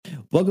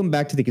Welcome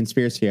back to the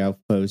Conspiracy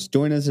Outpost.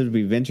 Join us as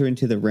we venture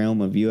into the realm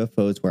of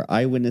UFOs where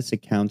eyewitness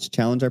accounts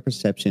challenge our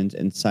perceptions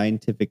and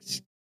scientific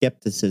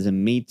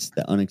skepticism meets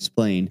the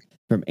unexplained.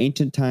 From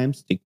ancient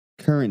times to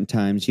current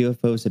times,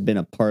 UFOs have been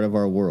a part of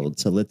our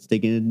world. So let's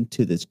dig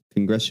into this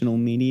congressional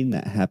meeting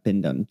that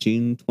happened on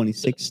June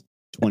 26,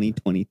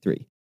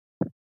 2023.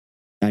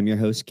 I'm your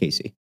host,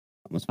 Casey.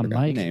 Almost forgot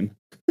my name.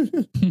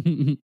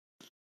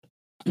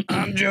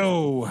 I'm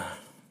Joe.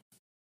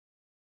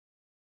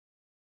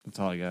 That's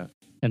all I got.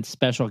 And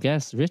special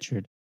guest,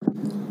 Richard.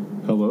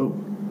 Hello.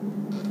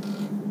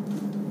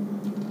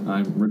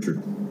 I'm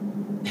Richard.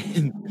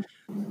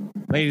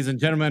 Ladies and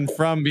gentlemen,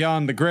 from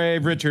beyond the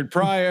grave, Richard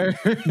Pryor.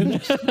 I'm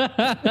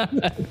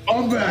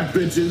back,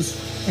 bitches.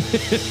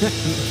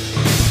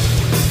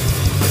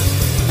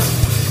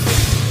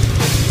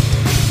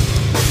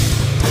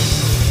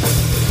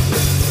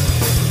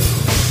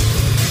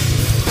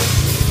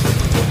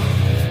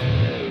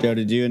 Joe,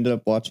 did you end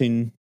up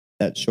watching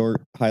that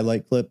short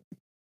highlight clip?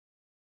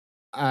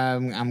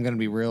 I'm going to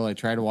be real. I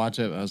tried to watch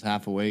it. I was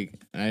half awake.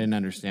 I didn't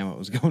understand what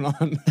was going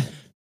on.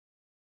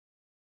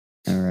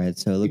 All right,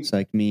 so it looks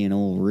like me and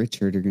old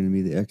Richard are going to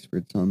be the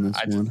experts on this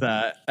one.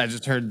 I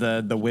just heard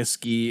the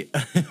whiskey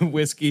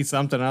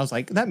something. I was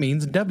like, that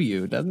means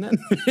W, doesn't it?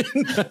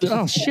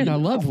 Oh shit! I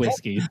love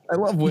whiskey. I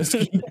love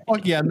whiskey.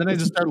 Fuck yeah! And then I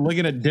just started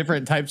looking at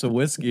different types of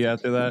whiskey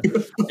after that.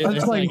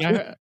 It's like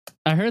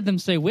I heard them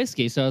say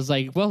whiskey, so I was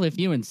like, well, if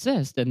you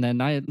insist. And then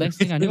next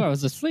thing I knew, I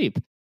was asleep.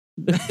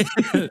 Next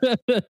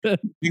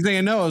thing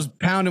I know, I was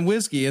pounding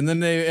whiskey, and then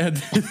they had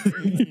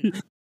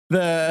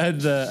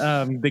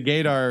the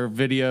Gator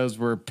videos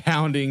were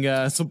pounding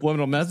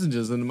subliminal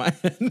messages into my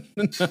head.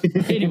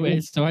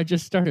 Anyways, so I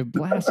just started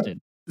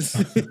blasting.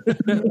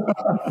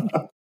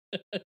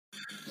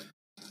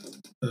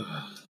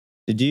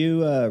 Did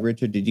you,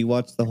 Richard? Did you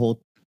watch the whole?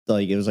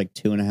 Like it was like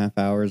 2.5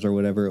 hours or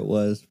whatever it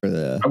was for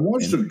the. I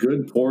watched a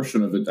good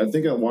portion of it. I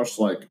think I watched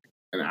like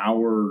an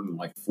hour and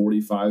like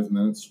 45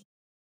 minutes.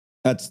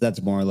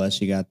 That's more or less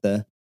you got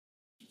the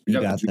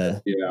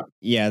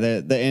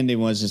the ending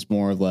was just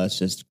more or less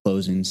just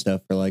closing stuff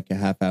for like a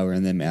half hour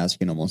and them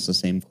asking almost the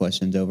same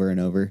questions over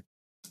and over.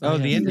 Oh,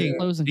 the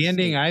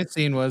ending I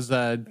seen was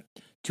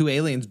two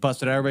aliens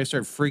busted out. Everybody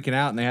started freaking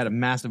out and they had a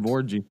massive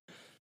orgy.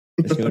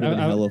 It would have been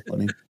hella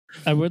funny.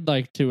 I would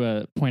like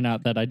to point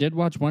out that I did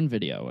watch one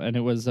video, and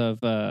it was of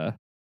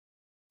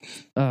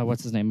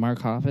what's his name, Mark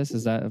Hoppus.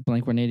 Is that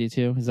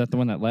Blink-182? Is that the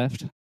one that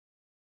left?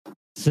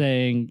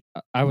 Saying,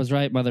 I was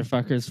right,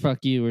 motherfuckers, fuck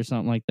you, or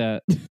something like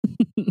that.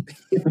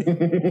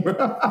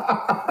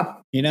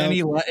 You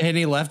know, and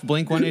he left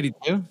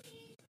Blink-182?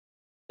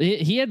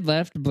 He had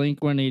left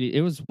Blink-182.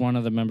 It was one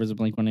of the members of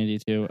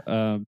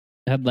Blink-182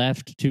 had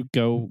left to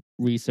go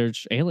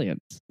research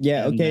aliens.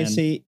 Yeah, okay,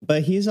 see,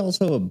 but he's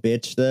also a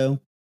bitch, though,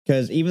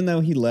 because even though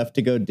he left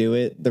to go do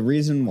it, the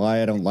reason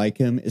why I don't like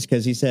him is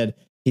because he said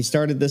he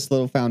started this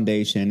little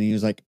foundation, and he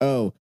was like,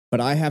 oh, but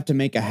I have to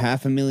make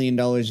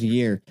 $500,000 a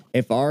year.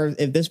 If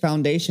this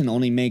foundation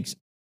only makes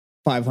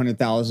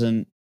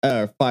 $501,000,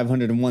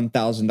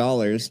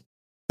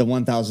 the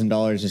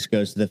 $1,000 just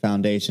goes to the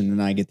foundation,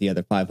 and I get the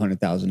other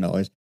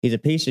 $500,000. He's a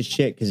piece of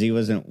shit because he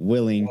wasn't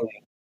willing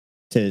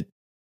to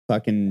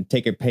fucking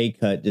take a pay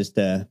cut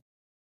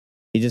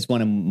he just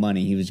wanted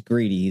money. He was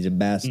greedy. He's a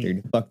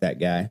bastard. Fuck that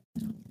guy.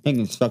 He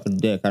can suck a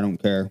dick. I don't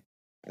care.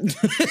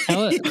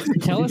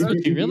 Tell us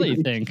what you really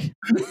think.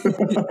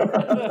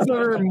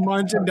 Sir,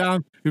 munching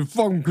down you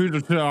fucking piece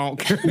of shit. I don't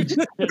care.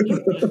 Just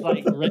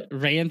like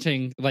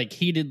ranting like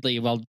heatedly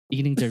while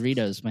eating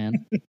Doritos,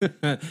 man.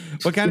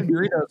 What kind of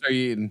Doritos are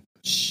you eating?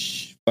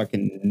 Shh,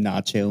 fucking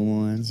nacho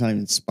ones, not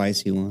even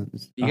spicy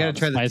ones. You gotta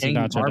try the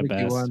tangy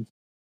barbecue ones.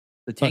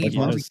 The tangy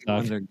barbecue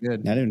ones are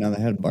good. I didn't know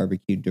they had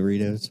barbecue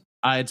Doritos.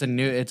 It's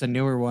a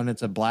newer one.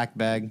 It's a black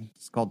bag.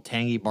 It's called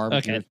Tangy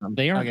Barbecue. Okay,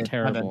 they aren't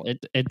terrible.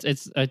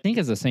 It's I think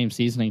it's the same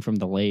seasoning from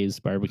the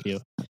Lay's barbecue.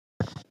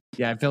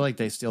 Yeah, I feel like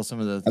they steal some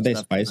of the. Are they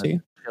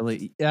spicy?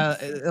 Yeah,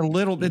 a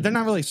little bit. They're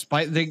not really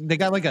spicy. They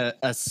got like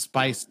a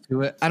spice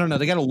to it. I don't know.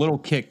 They got a little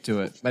kick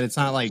to it, but it's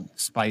not like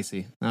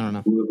spicy. I don't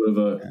know. A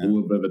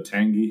little bit of a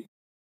tangy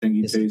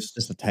taste.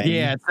 Just a tang.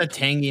 Yeah, it's the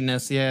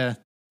tanginess. Yeah.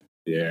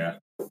 Yeah.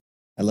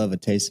 I love a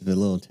taste of a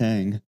little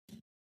tang.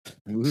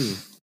 Ooh.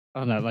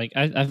 Oh no, like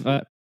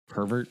I've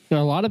pervert. There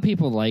are a lot of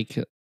people like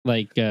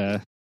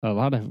a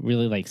lot of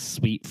really like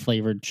sweet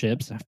flavored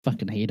chips. I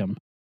fucking hate them.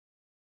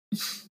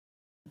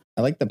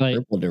 I like the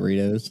purple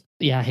Doritos.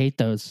 Yeah, I hate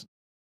those.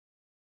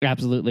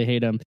 Absolutely hate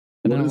them.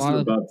 And then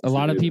a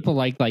lot of people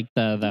like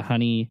the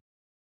honey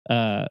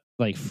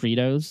like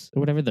Fritos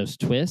or whatever, those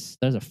twists.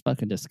 Those are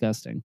fucking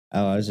disgusting.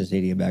 Oh, I was just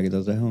eating a bag of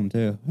those at home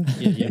too.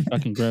 Yeah,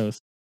 fucking gross.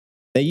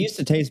 They used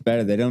to taste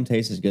better. They don't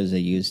taste as good as they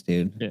used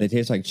to. Yeah. They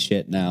taste like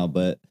shit now,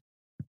 but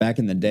back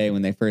in the day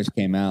when they first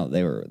came out,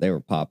 they were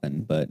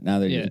popping. But now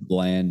they're just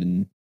bland,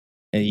 and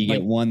you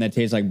get one that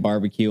tastes like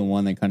barbecue and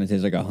one that kind of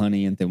tastes like a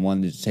honey, and then one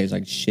that just tastes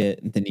like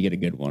shit, and then you get a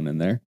good one in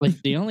there. Like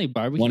the only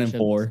barbecue 1 and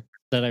 4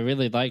 that I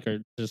really like are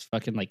just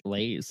fucking like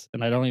Lay's,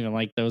 and I don't even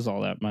like those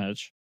all that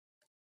much.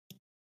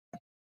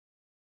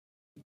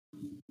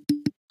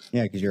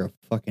 Yeah, because you're a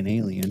fucking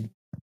alien.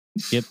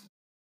 Yep.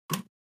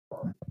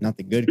 Not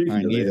the good Speaking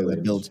kind of either that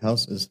aliens. builds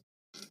houses.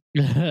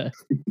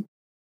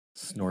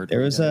 Snort.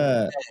 There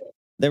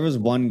was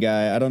one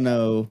guy. I don't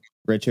know,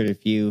 Richard,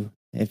 if you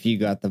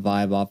got the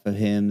vibe off of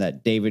him,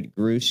 that David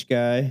Grush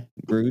guy,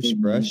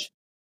 Grush.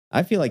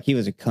 I feel like he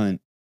was a cunt.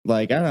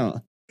 Like, I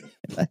don't.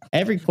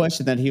 Every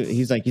question that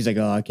he's like,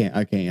 oh, I can't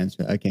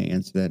answer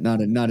that. Not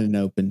in an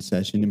open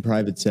session, in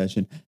private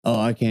session. Oh,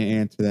 I can't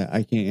answer that.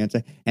 I can't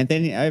answer. And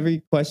then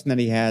every question that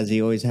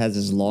he always has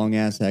this long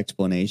ass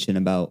explanation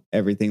about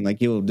everything. Like,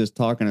 he'll just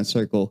talk in a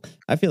circle.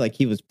 I feel like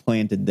he was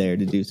planted there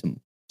to do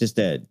some, just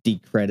to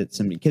decredit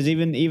somebody. Because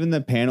even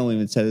the panel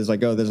even said, it's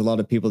like, oh, there's a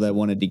lot of people that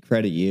want to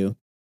decredit you.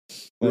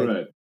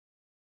 Right.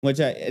 Which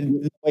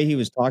the way he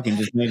was talking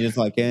just made it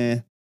like,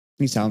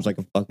 he sounds like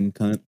a fucking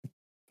cunt.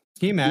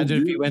 Can you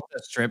imagine if he went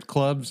to strip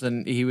clubs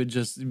and he would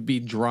just be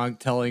drunk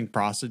telling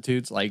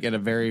prostitutes, like, in a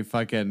very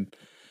fucking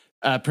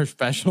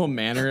professional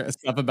manner,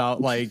 stuff about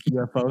like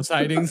UFO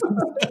sightings?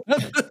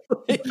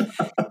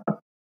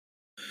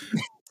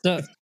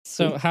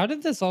 So how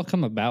did this all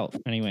come about?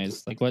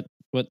 Anyways, like what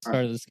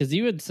started this? Because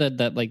you had said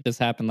that like this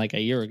happened like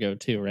a year ago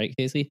too, right,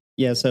 Casey?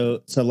 Yeah.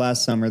 So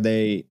last summer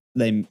the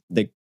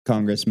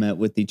Congress met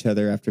with each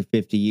other after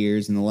 50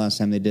 years, and the last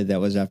time they did that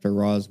was after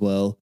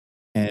Roswell,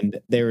 and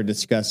they were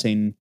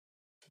discussing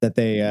that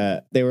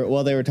they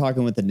were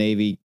talking with the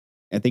Navy,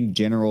 I think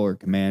general or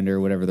commander,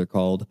 whatever they're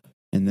called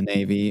in the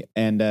Navy,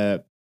 and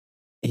they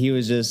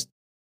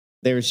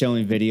were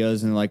showing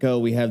videos and like, oh,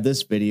 we have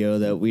this video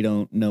that we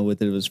don't know what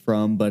it was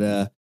from, but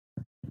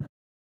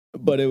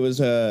it was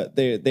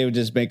they would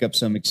just make up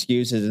some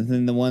excuses, and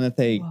then the one that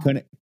they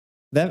couldn't,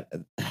 that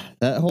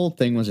whole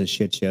thing was a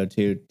shit show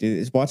too.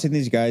 Dude, watching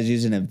these guys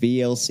using a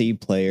VLC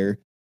player,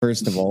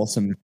 first of all,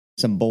 some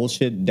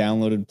bullshit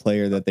downloaded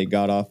player that they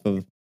got off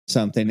of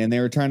something, and they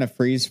were trying to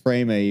freeze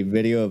frame a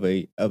video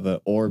of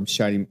a orb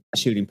shooting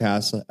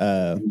past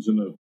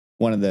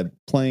one of the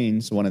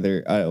planes, one of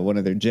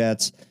their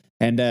jets,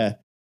 and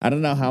I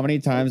don't know how many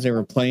times they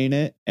were playing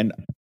it and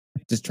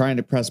just trying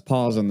to press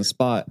pause on the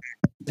spot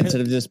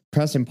instead of just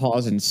pressing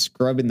pause and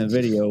scrubbing the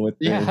video with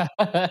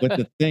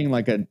the thing.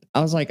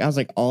 I was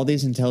like, all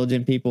these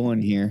intelligent people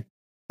in here,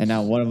 and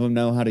now one of them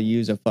know how to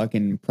use a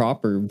fucking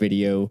proper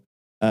video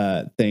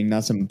thing,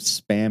 not some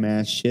spam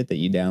ass shit that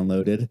you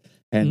downloaded.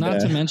 And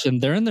not to mention,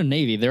 they're in the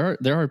Navy. There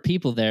are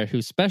people there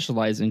who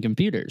specialize in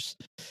computers,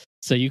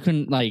 so you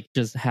can like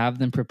just have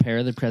them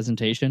prepare the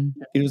presentation.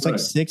 It was like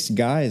 6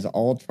 guys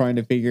all trying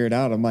to figure it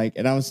out. I'm like,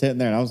 and I was sitting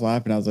there and I was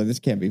laughing. I was like, this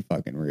can't be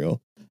fucking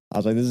real. I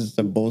was like, this is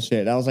some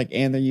bullshit. I was like,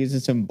 and they're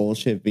using some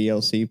bullshit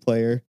VLC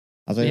player.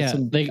 I was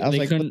like, they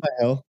couldn't, what the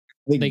hell?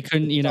 They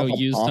couldn't,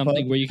 use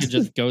something where you could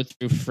just go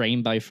through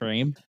frame by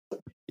frame.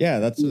 Yeah,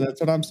 that's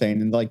what I'm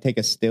saying. And like take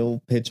a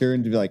still picture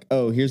and be like,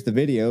 oh, here's the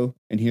video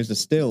and here's the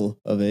still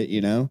of it,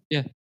 Yeah.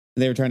 And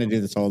they were trying to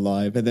do this all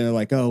live, and then they're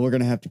like, oh, we're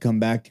gonna have to come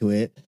back to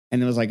it.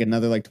 And it was like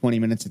another like 20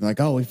 minutes, and they're like,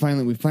 oh, we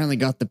finally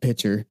got the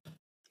picture.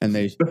 And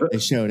they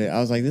showed it. I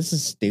was like, this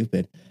is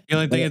stupid. The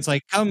only thing, it's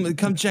like,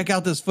 come check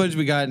out this footage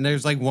we got. And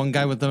there's like one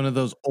guy with one of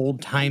those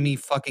old timey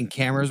fucking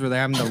cameras where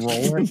they're having the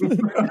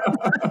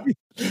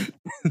roller.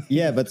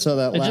 Yeah, but so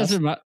that just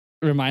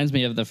reminds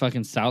me of the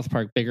fucking South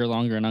Park Bigger,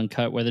 Longer, and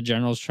Uncut, where the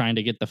general's trying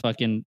to get the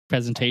fucking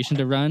presentation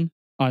to run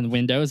on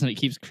Windows and it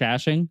keeps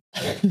crashing.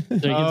 So he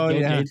gets Bill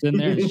Gates in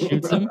there and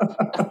shoots him.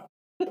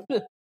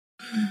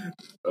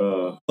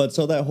 But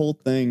so that whole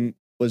thing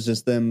was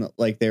just them,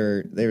 like they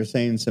were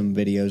saying some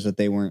videos that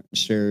they weren't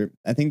sure.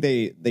 I think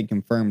they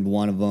confirmed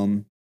one of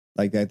them,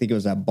 like I think it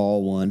was that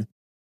ball one,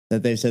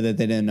 that they said that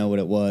they didn't know what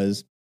it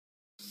was.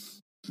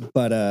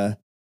 But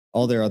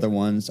all their other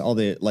ones,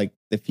 the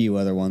few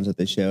other ones that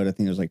they showed, I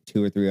think there was like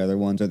 2 or 3 other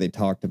ones that they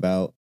talked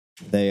about.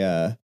 They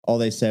all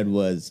they said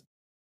was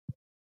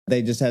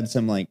they just had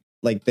some like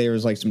there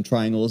was like some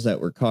triangles that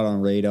were caught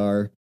on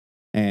radar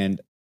and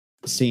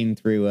seen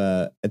through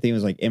I think it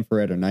was like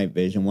infrared or night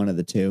vision, one of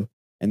the two.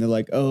 And they're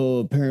like, oh,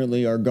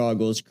 apparently our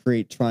goggles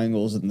create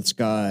triangles in the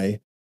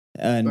sky.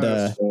 And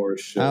I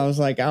was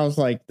like,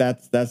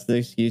 that's the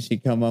excuse you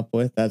come up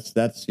with.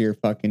 That's your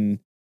fucking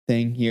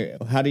thing here.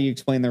 How do you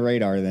explain the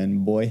radar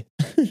then, boy?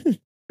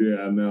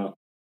 Yeah, no.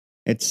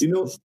 It's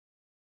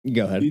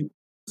go ahead.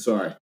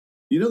 Sorry.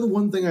 The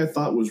one thing I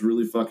thought was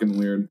really fucking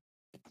weird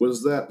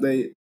was that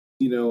they,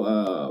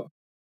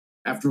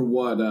 after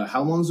what,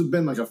 how long has it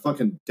been? Like a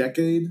fucking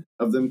decade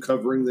of them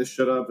covering this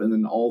shit up, and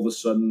then all of a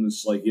sudden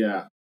it's like,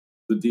 yeah,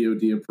 the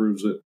DOD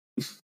approves it.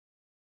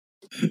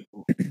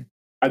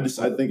 I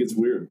think it's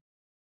weird.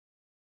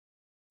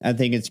 I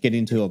think it's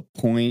getting to a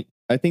point.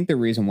 I think the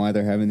reason why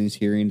they're having these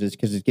hearings is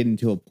because it's getting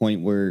to a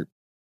point where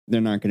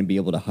they're not going to be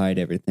able to hide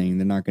everything.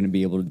 They're not going to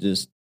be able to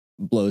just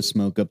blow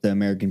smoke up the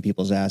American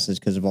people's asses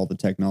because of all the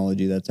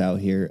technology that's out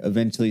here.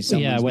 Eventually,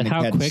 someone's going to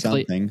catch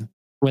something.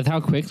 With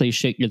how quickly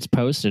shit gets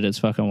posted, it's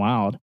fucking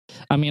wild.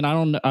 I mean, I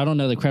don't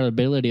know the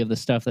credibility of the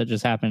stuff that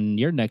just happened in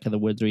your neck of the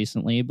woods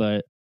recently,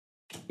 but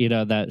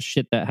that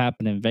shit that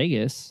happened in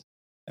Vegas.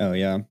 Oh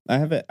yeah, I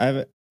have it.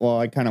 Well,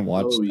 I kind of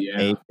watched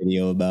a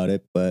video about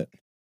it, but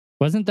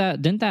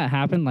Didn't that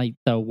happen like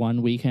the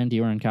one weekend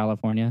you were in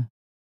California?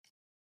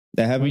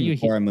 That happened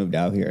before I moved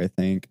out here, I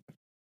think.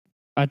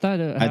 I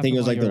thought I think it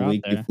was like the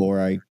week before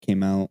I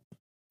came out.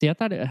 See, I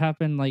thought it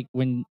happened like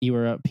when you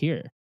were up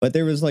here. But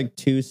there was like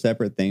two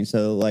separate things.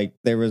 So like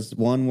there was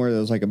one where there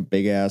was like a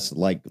big ass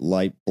like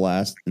light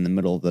blast in the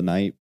middle of the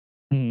night.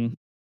 Mm-hmm.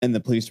 And the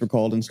police were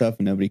called and stuff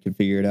and nobody could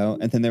figure it out.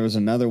 And then there was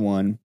another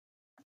one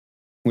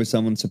where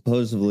someone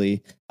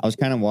supposedly, I was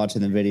kind of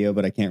watching the video,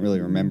 but I can't really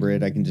remember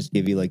it. I can just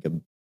give you like a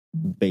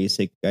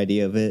basic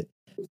idea of it.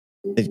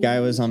 This guy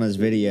was on his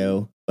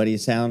video, but he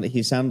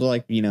sounded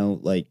like, you know,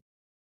 like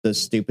the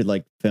stupid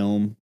like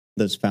film,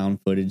 those found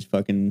footage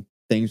fucking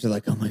things are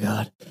like, oh my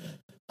god,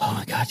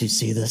 you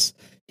see this?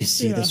 You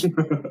see this?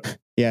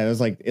 Yeah, it was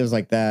like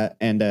that.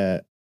 And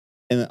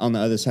on the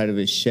other side of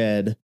his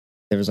shed,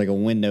 there was like a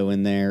window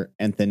in there,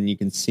 and then you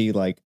can see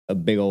like a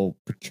big old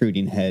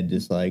protruding head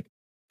just like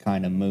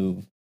kind of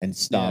move and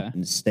stop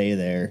and stay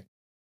there.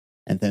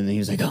 And then he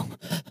was like, oh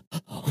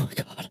my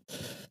god.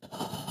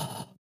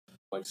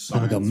 Like I'm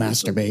gonna go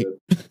masturbate.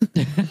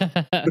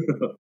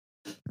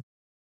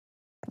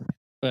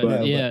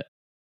 But yeah.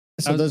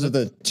 So those are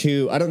the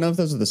two. I don't know if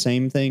those are the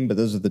same thing, but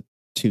those are the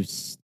two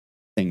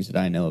things that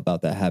I know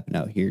about that happened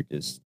out here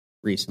just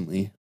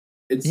recently.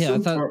 It's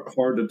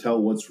hard to tell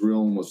what's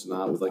real and what's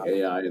not with like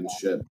AI and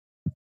shit.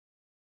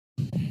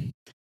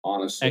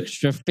 Honestly,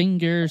 extra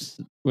fingers,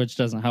 which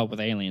doesn't help with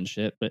alien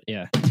shit, but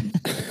yeah.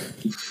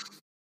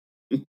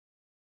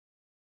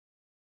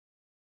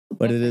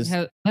 But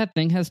that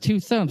thing has two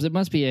thumbs. It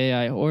must be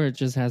AI, or it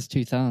just has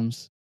two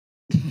thumbs.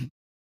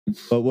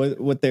 But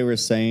what they were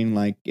saying,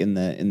 like in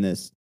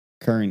this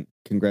current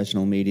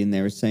congressional meeting,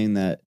 they were saying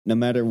that no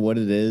matter what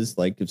it is,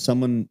 like if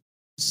someone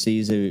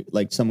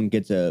someone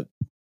gets a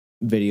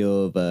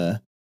video of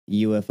a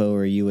UFO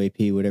or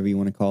UAP, whatever you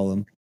want to call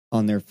them,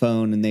 on their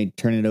phone, and they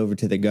turn it over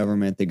to the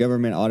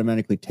government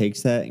automatically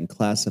takes that and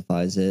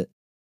classifies it.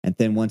 And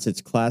then once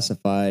it's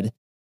classified,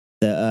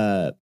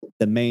 the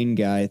main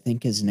guy, I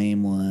think his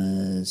name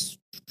was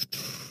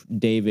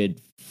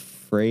David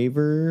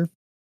Fravor.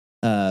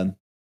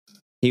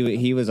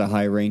 He was a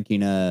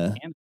high-ranking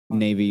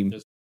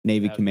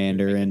Navy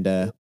commander,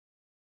 and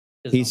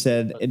he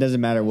said it doesn't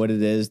matter what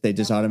it is; they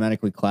just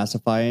automatically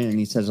classify it. And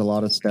he says a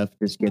lot of stuff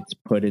just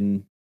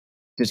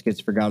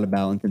gets forgot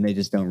about, and then they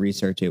just don't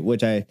research it,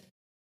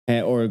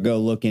 or go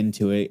look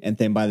into it. And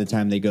then by the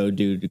time they go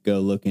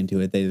look into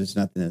it, there's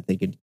nothing that they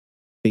could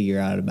figure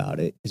out about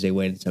it because they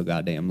waited so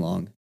goddamn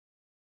long.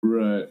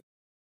 Right.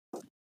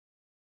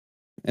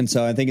 And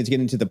so I think it's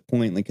getting to the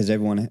point, like, because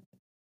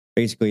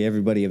basically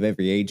everybody of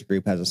every age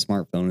group has a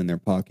smartphone in their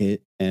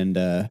pocket, and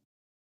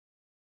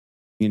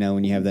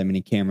when you have that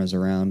many cameras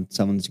around,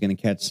 someone's going to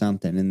catch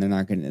something, and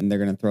they're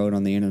going to throw it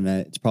on the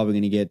internet. It's probably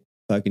going to get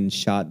fucking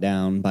shot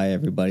down by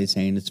everybody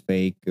saying it's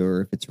fake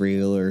or if it's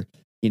real, or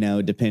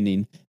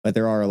depending. But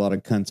there are a lot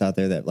of cunts out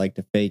there that like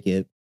to fake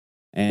it.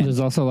 And there's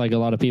also like a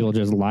lot of people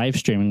just live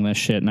streaming this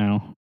shit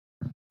now.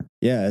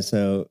 Yeah,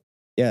 so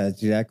yeah,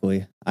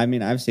 exactly. I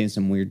mean, I've seen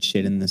some weird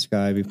shit in the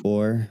sky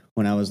before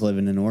when I was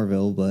living in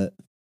Orville, but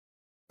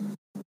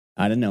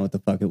I didn't know what the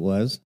fuck it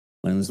was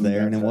when it was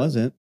there, and it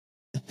wasn't.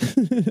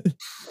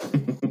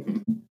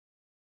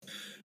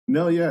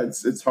 No, yeah,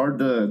 it's hard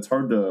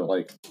to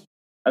like.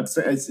 I'd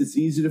say it's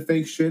easy to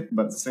fake shit,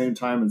 but at the same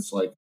time, it's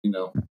like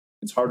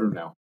it's harder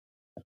now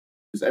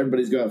because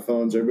everybody's got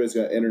phones, everybody's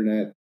got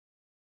internet.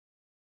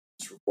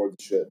 Just record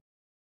the shit.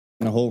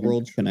 And the whole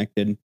world's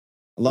connected.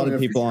 A lot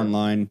of people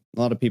online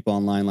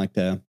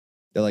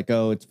they're like,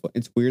 oh,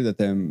 it's weird that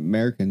the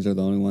Americans are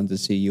the only ones that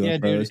see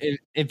UFOs. Yeah, dude,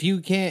 if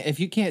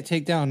you can't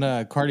take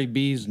down Cardi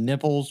B's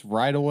nipples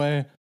right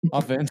away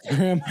off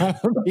Instagram,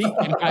 you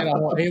can hide a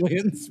whole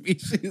alien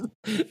species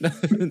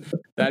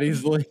that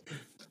easily.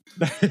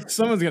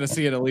 Someone's gonna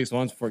see it at least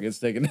once before it gets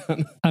taken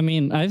down. I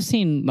mean, I've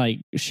seen like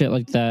shit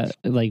like that,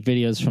 like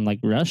videos from like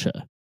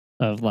Russia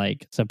of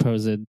like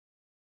supposed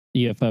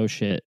UFO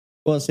shit.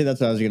 Well, see, that's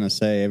what I was going to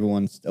say.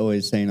 Everyone's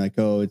always saying like,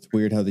 oh, it's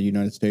weird how the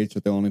United States are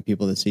the only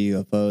people that see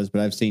UFOs.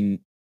 But I've seen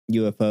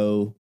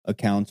UFO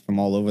accounts from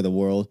all over the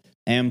world.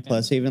 And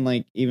plus, even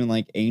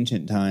like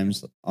ancient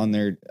times on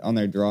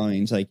their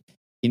drawings, like,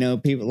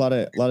 people,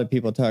 a lot of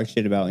people talk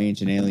shit about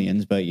ancient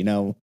aliens, but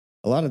a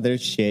lot of their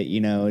shit,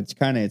 it's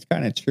kind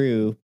of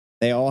true.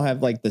 They all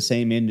have like the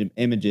same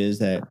images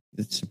that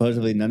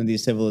supposedly none of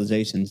these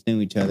civilizations knew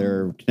each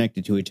other or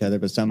connected to each other,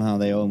 but somehow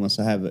they almost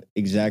have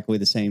exactly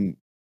the same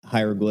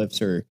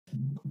hieroglyphs or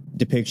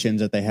depictions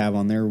that they have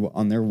on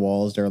their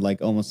walls. They're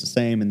like almost the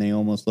same, and they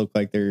almost look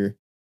like they're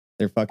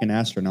fucking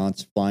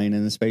astronauts flying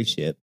in a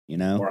spaceship,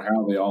 or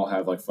how they all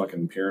have like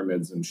fucking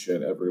pyramids and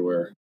shit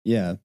everywhere.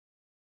 Yeah,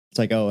 it's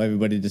like, oh,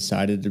 everybody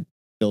decided to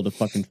build a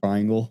fucking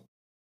triangle.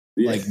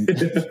 Yeah. Like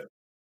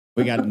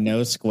we got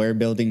no square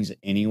buildings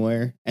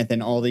anywhere, and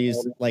then all these,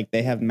 like,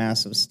 they have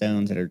massive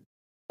stones that are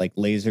like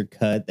laser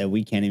cut that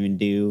we can't even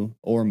do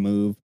or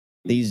move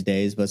these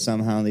days, but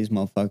somehow these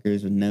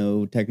motherfuckers with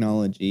no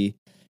technology,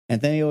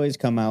 and then they always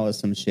come out with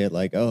some shit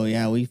like, oh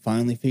yeah, we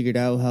finally figured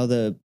out how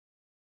the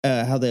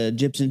how the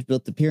Egyptians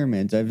built the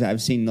pyramids.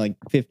 I've seen like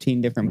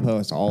 15 different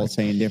posts all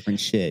saying different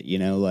shit. You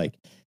know, like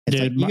it's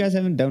Dude, like you guys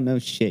don't know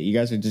shit. You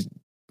guys are just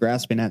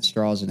grasping at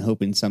straws and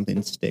hoping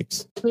something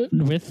sticks.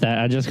 With that,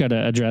 I just got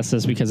to address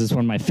this because it's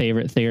one of my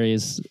favorite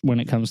theories when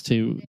it comes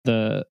to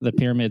the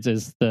pyramids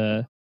is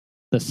the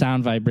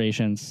sound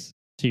vibrations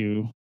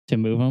to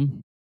move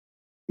them,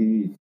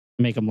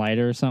 make them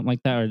lighter or something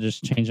like that, or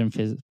just change them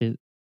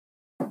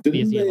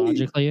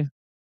physiologically.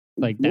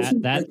 Like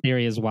that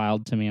theory is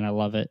wild to me, and I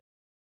love it.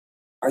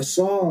 I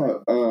saw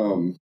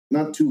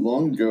not too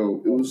long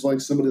ago, it was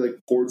like somebody like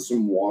poured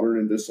some water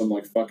into some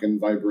like fucking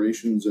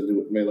vibrations and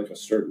it made like a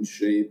certain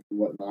shape and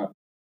whatnot.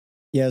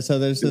 Yeah, so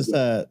there's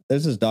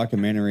this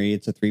documentary.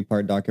 It's a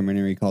 3-part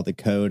documentary called The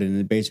Code, and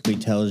it basically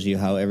tells you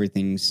how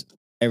everything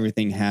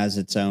has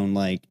its own,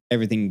 like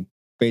everything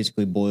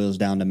basically boils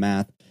down to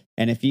math.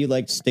 And if you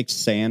like stick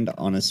sand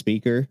on a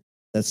speaker,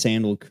 that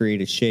sand will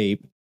create a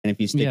shape. And if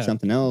you stick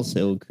something else,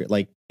 it'll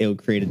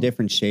create a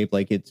different shape.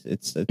 Like it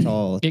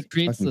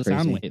creates the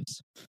sound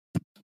waves.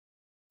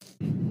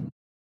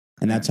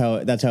 And that's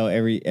how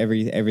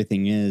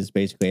everything is.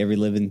 Basically, every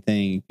living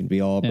thing can be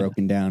all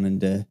broken down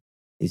into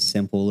these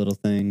simple little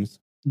things.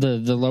 The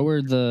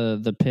lower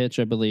the pitch,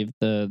 I believe,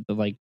 the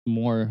like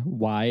more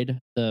wide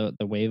the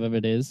wave of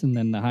it is, and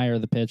then the higher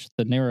the pitch,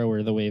 the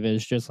narrower the wave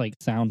is. Just like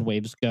sound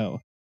waves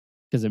go,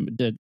 because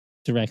it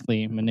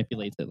directly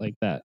manipulates it like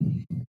that.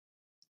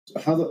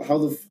 If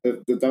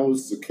that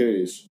was the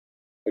case,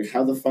 like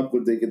how the fuck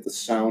would they get the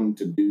sound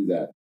to do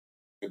that?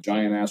 A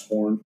giant ass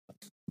horn?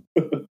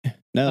 No,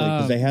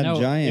 because they had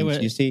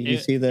giants. You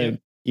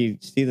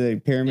see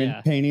the pyramid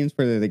paintings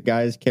where the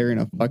guy's carrying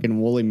a fucking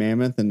woolly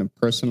mammoth and the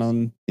person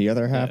on the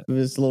other half of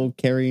his little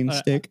carrying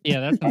stick. Yeah,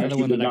 that's another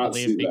one that I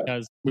believe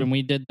because when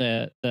we did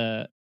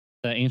the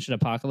ancient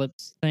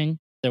apocalypse thing,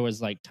 there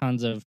was like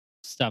tons of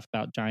stuff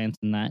about giants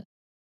and that.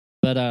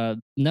 But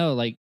no,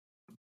 like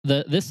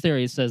this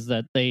theory says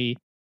that they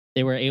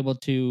were able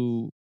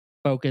to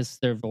focus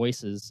their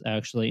voices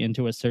actually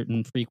into a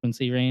certain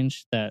frequency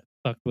range that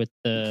fucked with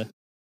the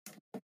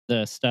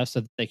stuff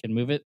so that they can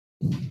move it.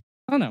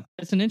 I don't know.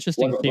 It's an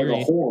interesting theory.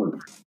 Like a horn.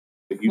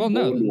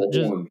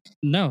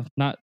 No,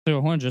 not through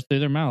a horn, just through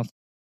their mouth.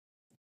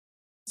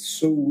 It's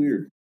so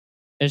weird.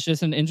 It's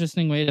just an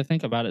interesting way to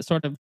think about it.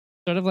 Sort of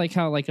like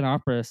how like an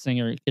opera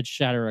singer could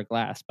shatter a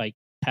glass by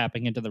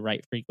tapping into the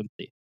right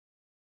frequency.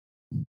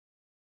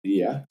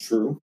 Yeah,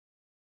 true.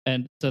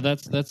 And so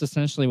that's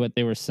essentially what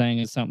they were saying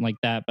is something like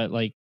that. But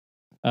like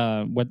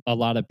what a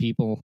lot of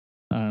people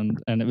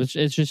and it's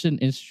just an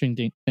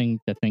interesting thing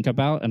to think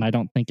about. And I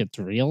don't think it's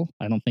real.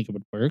 I don't think it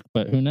would work,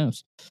 but who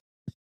knows?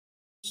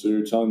 So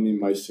you're telling me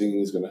my singing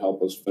is going to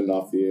help us fend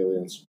off the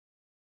aliens?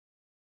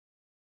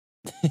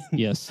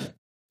 Yes.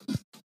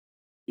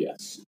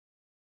 Yes.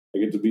 I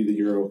get to be the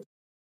hero.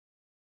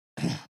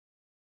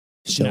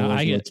 Show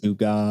us what you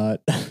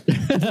got.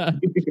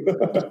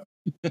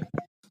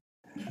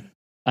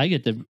 I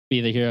get to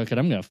be the hero because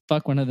I'm going to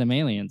fuck one of them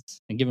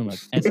aliens and give them an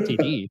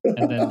STD,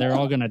 and then they're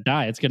all going to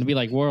die. It's going to be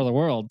like War of the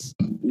Worlds.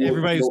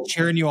 Everybody's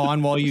cheering you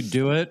on while you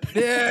do it.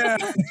 Yeah.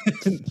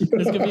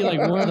 It's going to be like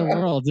War of the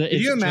Worlds. Could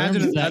you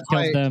imagine if that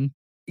kills them?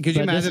 Could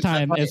you imagine this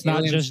time it's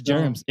not just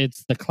germs,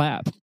 it's the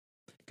clap.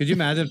 Could you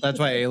imagine if that's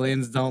why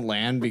aliens don't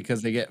land?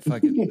 Because they get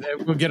fucking,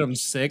 we'll get them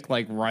sick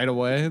like right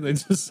away. They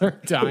just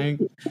start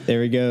dying.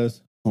 There he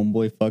goes.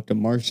 Homeboy fucked a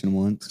Martian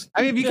once.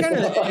 I mean, if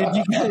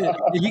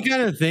you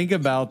kind of think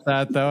about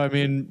that, though, I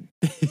mean,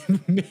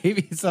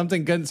 maybe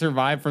something couldn't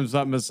survive from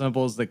something as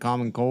simple as the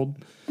common cold.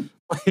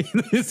 Like,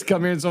 just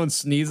come here and someone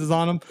sneezes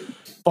on them.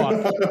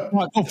 Fuck.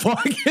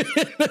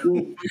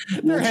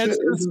 Their heads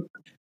for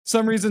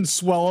some reason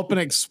swell up and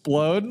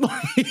explode.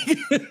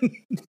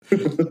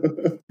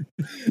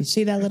 You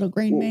see that little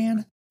green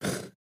man?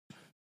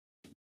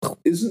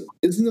 Isn't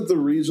it the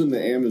reason the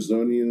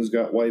Amazonians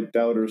got wiped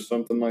out or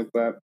something like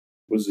that?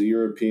 Was the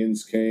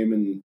Europeans came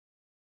and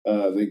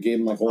they gave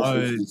them like all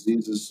sorts of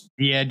diseases.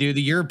 Yeah, dude,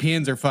 the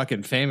Europeans are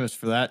fucking famous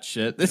for that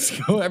shit. They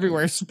go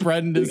everywhere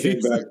spreading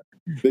disease.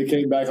 They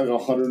came back like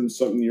 100 and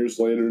something years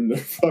later and they're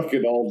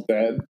fucking all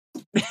dead.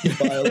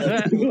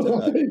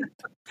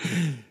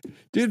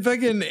 Dude,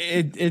 fucking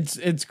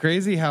it's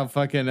crazy how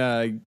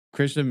fucking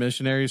Christian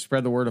missionaries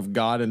spread the word of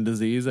God and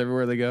disease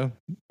everywhere they go.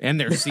 And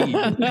their seed.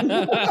 And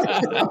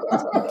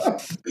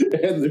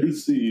their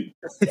seed.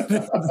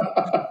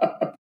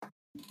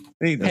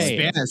 The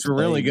Spanish were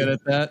really good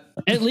at that.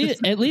 At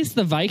least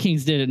the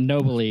Vikings did it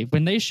nobly.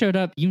 When they showed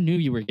up, you knew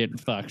you were getting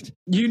fucked.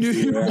 You knew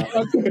you were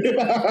fucked.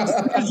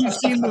 Because you've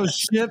seen those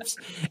ships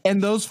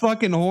and those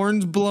fucking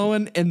horns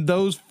blowing and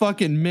those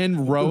fucking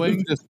men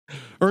rowing,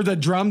 or the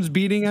drums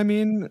beating. I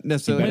mean, when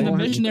the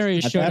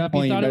missionaries showed up,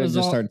 he thought it was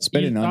all. Start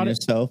spitting on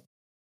yourself.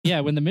 Yeah,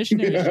 when the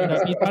missionaries showed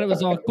up, he thought it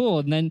was all cool,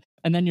 and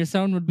then your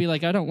son would be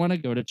like, "I don't want to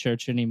go to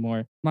church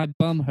anymore. My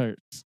bum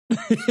hurts."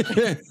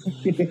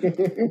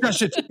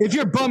 If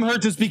your bum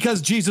hurts, it's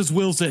because Jesus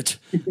wills it.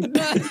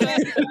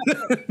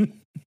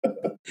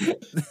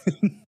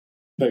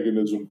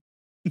 Paganism.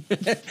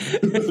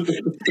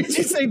 Did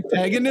you say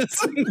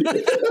paganism?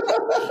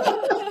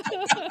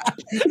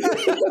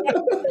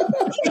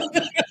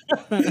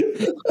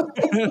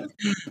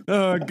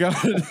 Oh God,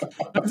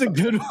 that's a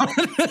good one.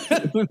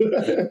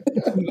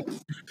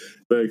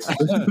 Thanks.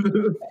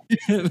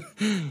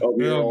 I'll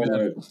be here Oh, all man.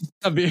 night.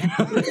 That'd be-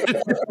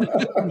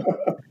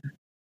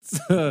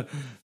 So,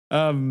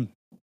 that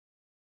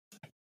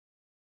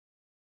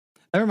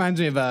reminds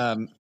me of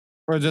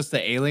or just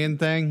the alien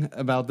thing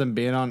about them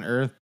being on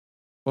Earth.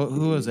 Well,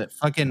 who was it?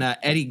 Fucking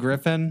Eddie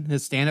Griffin,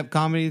 his stand-up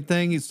comedy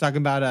thing. He's talking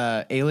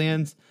about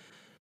aliens,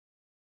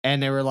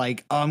 and they were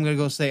like, "Oh, I'm gonna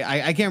go say."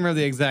 I can't remember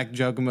the exact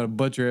joke. I'm gonna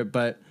butcher it,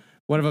 but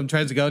one of them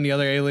tries to go, and the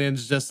other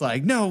alien's just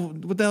like, "No,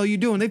 what the hell are you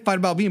doing? They fight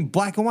about being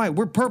black and white.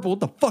 We're purple. What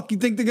the fuck you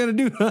think they're gonna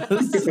do to us?"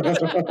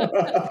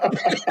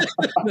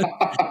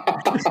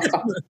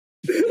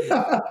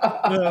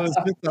 No, it's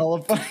just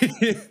all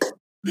funny.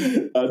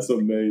 That's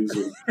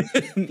amazing.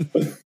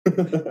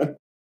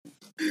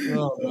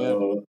 Oh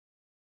man.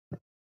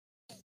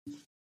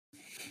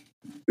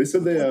 They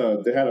said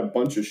they had a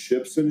bunch of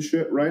ships and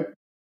shit, right?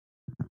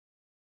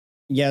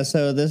 Yeah,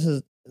 so this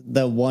is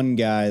the one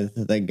guy,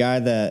 the guy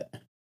that,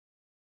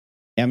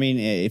 I mean,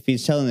 if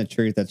he's telling the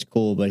truth, that's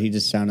cool, but he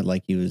just sounded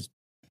like he was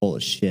full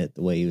of shit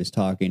the way he was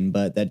talking.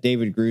 But that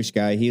David Grush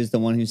guy, he is the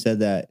one who said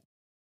that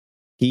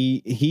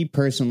he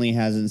personally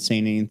hasn't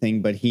seen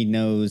anything, but he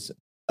knows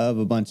of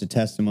a bunch of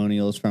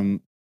testimonials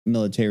from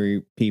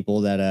military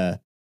people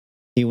that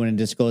he wouldn't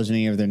disclose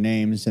any of their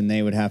names, and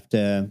they would have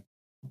to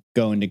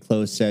go into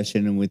closed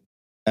session and with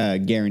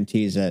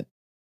guarantees that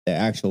the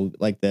actual,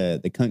 like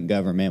the cunt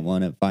government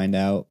wouldn't find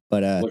out.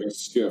 But like a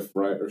skiff,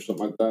 right, or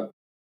something like that.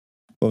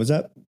 What was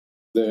that?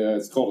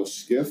 It's called a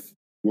skiff,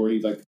 where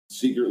he like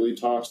secretly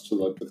talks to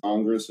like the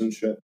Congress and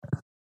shit.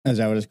 Is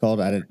that what it's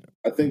called? I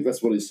think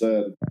that's what he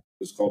said.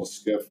 It's called a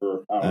skiff,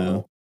 or I don't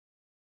know.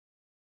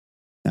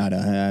 I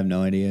have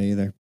no idea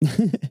either.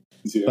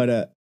 Yeah.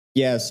 But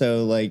yeah,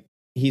 so like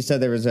he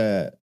said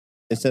it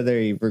said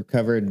they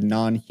recovered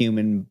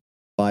non-human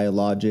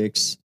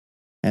biologics,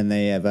 and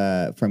they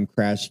have from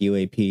crashed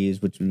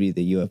UAPs, which would be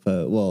the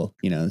UFO. Well,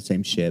 the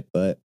same shit,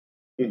 but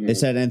they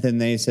said, and then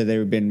they said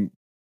they've been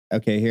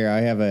okay. Here,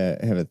 I have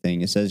a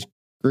thing. It says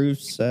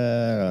Bruce.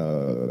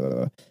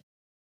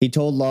 He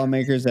told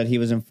lawmakers that he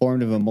was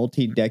informed of a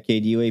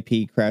multi-decade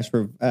UAP crash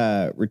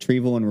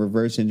retrieval and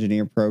reverse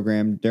engineer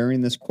program.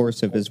 During this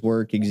course of his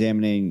work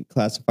examining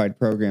classified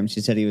programs, he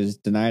said he was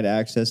denied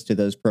access to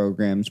those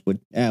programs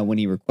when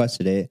he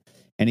requested it,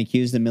 and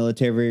accused the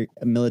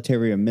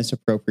military of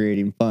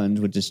misappropriating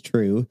funds, which is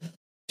true,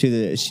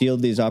 to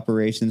shield these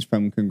operations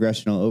from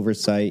congressional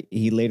oversight.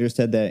 He later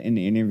said that in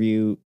an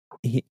interview,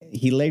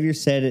 he later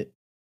said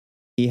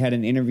he had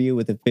an interview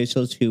with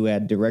officials who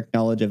had direct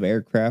knowledge of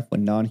aircraft with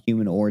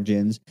non-human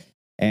origins,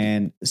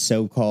 and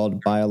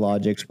so-called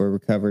biologics were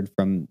recovered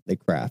from the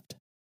craft.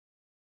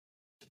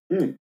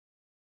 I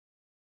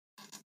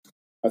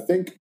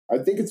think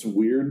it's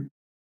weird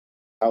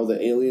how the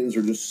aliens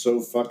are just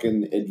so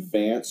fucking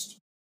advanced.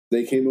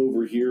 They came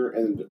over here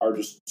and are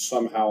just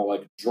somehow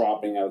like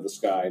dropping out of the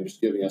sky and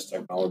just giving us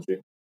technology.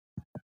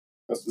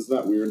 Isn't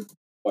that weird?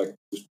 Like,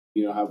 just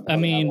have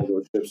all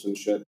those ships and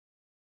shit.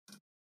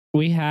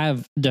 We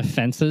have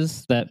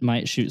defenses that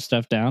might shoot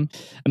stuff down.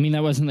 I mean,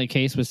 that wasn't the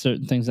case with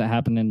certain things that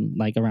happened in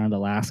like around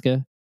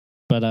Alaska,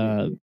 but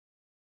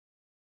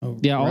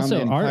yeah. Around Also,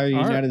 the entire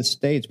United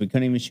States, we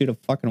couldn't even shoot a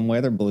fucking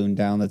weather balloon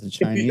down that the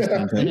Chinese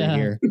sent over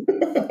here.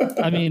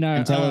 I mean,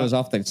 until it was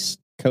off the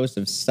coast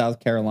of South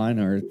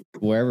Carolina or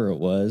wherever it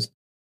was.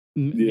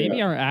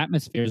 Maybe our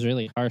atmosphere is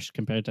really harsh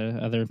compared to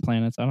other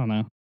planets. I don't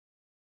know.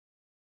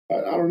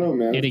 I don't know,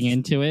 man. Getting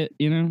into it,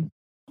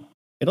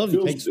 It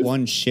only takes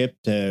one ship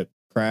to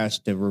crash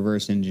to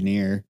reverse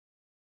engineer,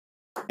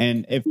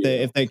 and if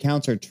the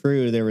accounts are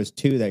true, there was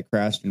 2 that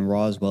crashed in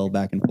Roswell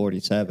back in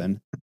 1947.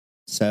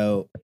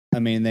 So I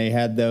mean, they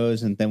had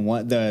those, and then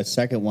the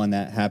second one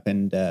that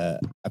happened, I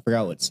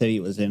forgot what city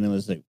it was in. It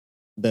was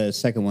the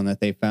second one that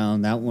they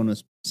found. That one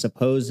was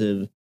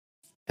supposed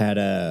had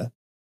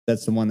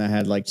that's the one that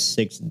had like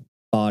 6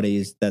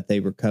 bodies that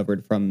they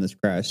recovered from this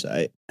crash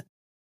site.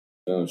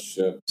 Oh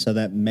shit! So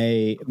that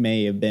may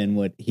have been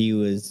what he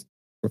was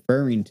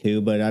referring to,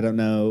 but I don't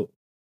know,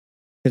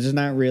 because you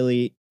don't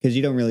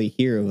really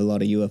hear of a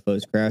lot of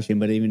UFOs crashing.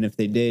 But even if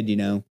they did,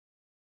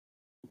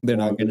 they're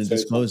not going to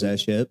disclose that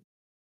shit.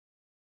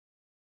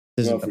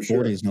 This isn't the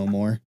 40s no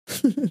more.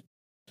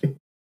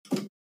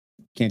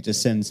 Can't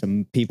just send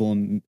some people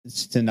and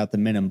send out the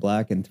Men in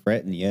Black and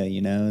threaten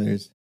you.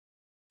 There's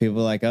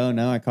people like, oh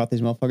no, I caught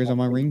these motherfuckers on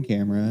my Ring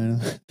camera.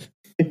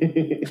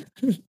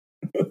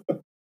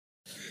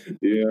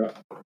 Yeah.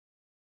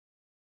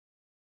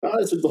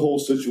 I think the whole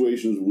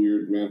situation's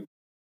weird, man.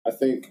 I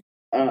think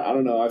I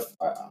don't know.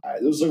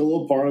 There's like a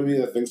little part of me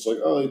that thinks like,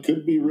 oh, it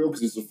could be real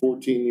because he's a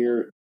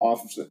 14-year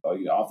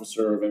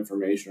officer of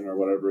information or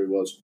whatever he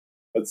was.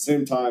 At the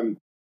same time,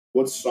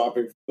 what's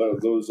stopping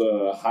those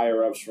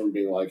higher ups from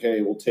being like,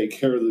 hey, we'll take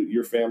care of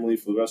your family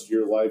for the rest of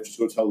your life. Just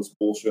go tell this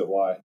bullshit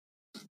lie.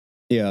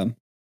 Yeah.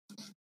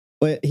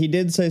 But he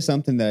did say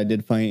something that I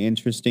did find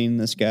interesting.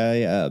 This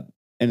guy,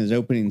 in his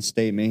opening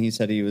statement, he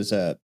said he was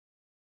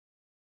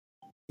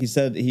he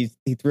said he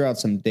threw out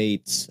some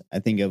dates, I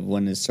think, of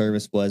when his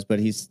service was, but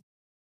he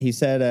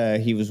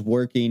said he was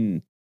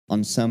working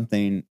on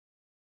something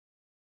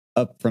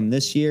up from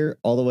this year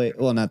all the way.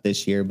 Well, not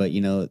this year, but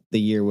the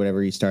year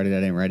whatever he started. I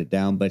didn't write it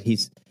down, but he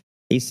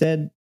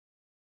said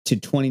to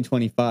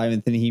 2025,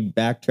 and then he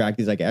backtracked.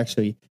 He's like,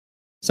 actually,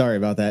 sorry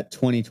about that.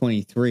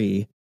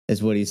 2023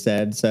 is what he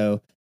said.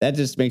 So that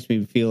just makes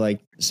me feel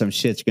like some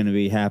shit's going to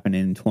be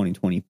happening in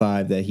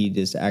 2025 that he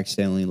just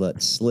accidentally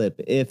let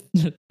slip. If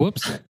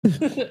Whoops.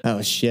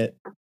 oh shit,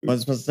 I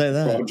was supposed to say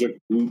that. Project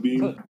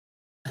Bluebeam.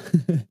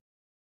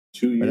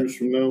 2 years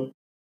from now.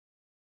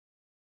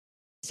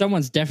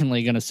 Someone's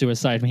definitely going to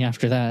suicide me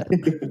after that.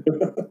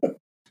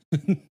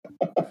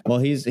 Well,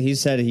 he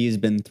said he's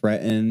been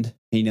threatened.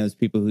 He knows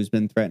people who's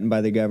been threatened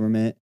by the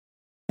government,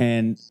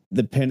 and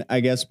I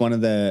guess one of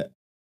the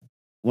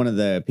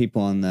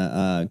people on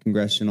the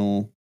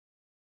congressional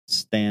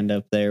stand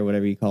up there,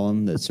 whatever you call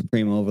them, the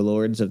supreme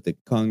overlords of the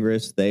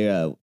Congress, they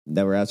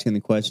that were asking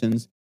the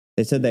questions.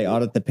 They said they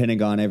audit the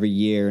Pentagon every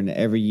year, and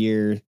every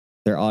year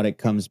their audit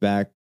comes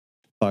back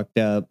fucked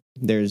up.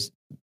 There's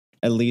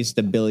at least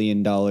 $1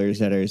 billion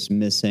that is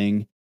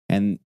missing,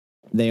 and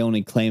they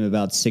only claim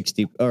about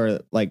 60, or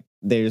like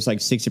there's like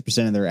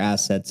 60% of their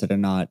assets that are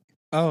not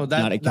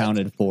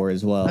accounted for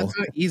as well. That's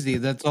not easy.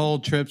 That's all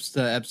trips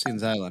to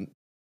Epstein's Island.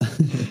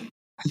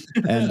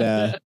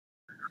 And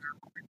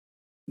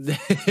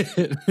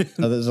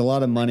so there's a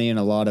lot of money and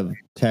a lot of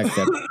tech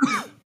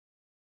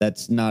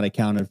that's not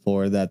accounted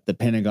for that the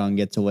Pentagon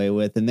gets away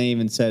with. And they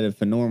even said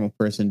if a normal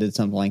person did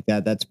something like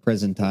that, that's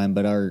prison time.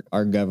 But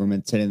our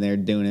government's sitting there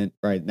doing it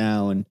right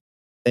now, and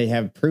they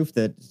have proof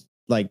that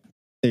like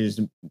there's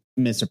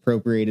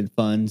misappropriated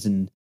funds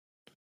and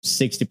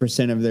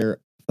 60% of their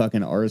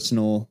fucking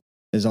arsenal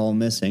is all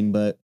missing,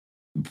 but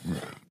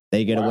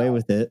they get away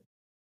with it.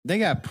 They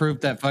got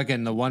proof that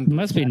fucking the one It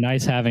must be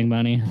nice having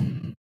money.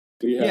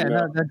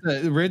 Yeah,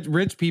 that's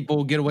rich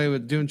people get away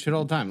with doing shit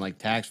all the time, like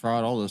tax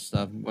fraud, all this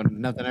stuff,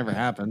 when nothing ever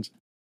happens.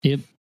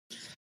 Yep.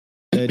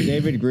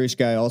 David Grush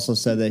guy also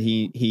said that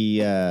he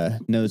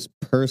knows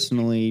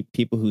personally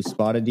people who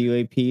spotted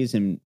UAPs,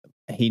 and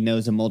he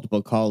knows of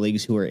multiple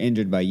colleagues who are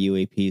injured by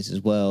UAPs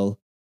as well.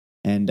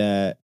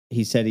 And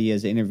he said he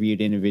has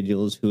interviewed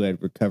individuals who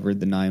had recovered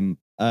the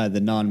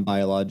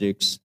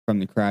non-biologics from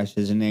the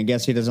crashes. And I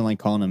guess he doesn't like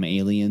calling them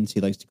aliens. He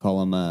likes to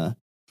call them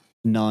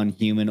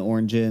non-human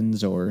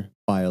origins or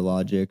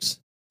biologics.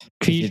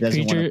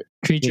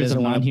 Creatures of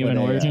non-human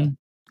origin.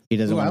 He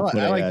doesn't want to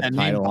put a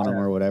title on them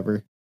or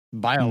whatever.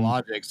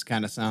 Biologics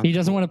kind of sound. He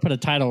doesn't want to put a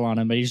title on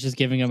him, but he's just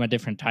giving him a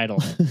different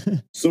title.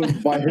 So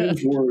by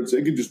his words,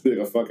 it could just be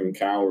like a fucking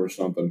cow or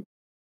something.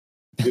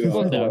 You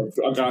know, like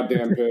a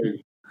goddamn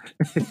pig.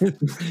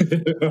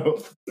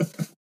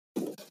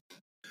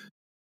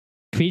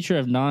 Creature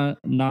of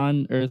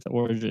non-Earth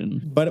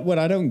origin. But what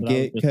I don't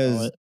get,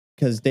 because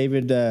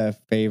David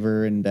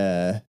Favor and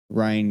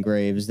Ryan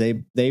Graves,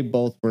 they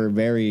both were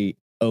very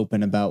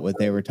open about what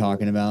they were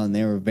talking about, and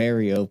they were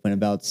very open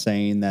about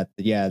saying that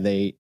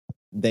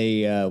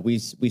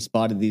we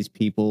spotted these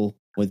people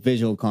with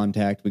visual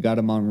contact. We got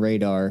them on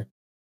radar,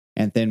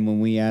 and then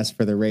when we asked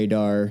for the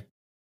radar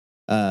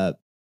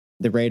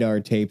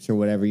tapes or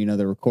whatever,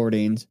 the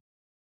recordings,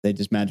 they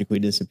just magically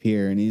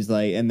disappear. And he's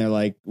like, and they're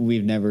like,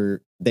 they've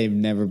never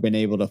been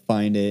able to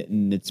find it,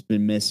 and it's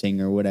been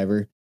missing or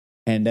whatever.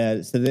 And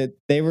so that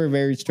they were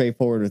very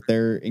straightforward with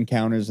their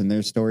encounters and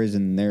their stories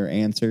and their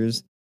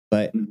answers.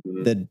 But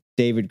the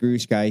David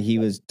Grush guy, he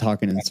was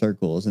talking in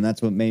circles, and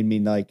that's what made me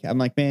like. I'm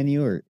like, man,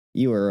 you're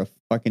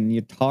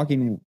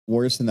talking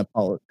worse than you're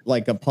talking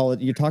like a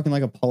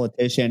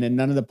politician, and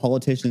none of the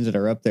politicians that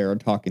are up there are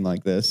talking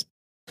like this.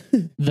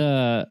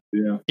 If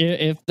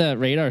the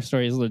radar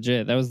story is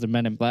legit, that was the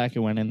Men in Black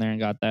who went in there and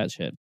got that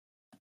shit.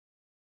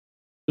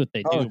 That's what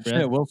they do, bro.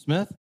 Shit, Will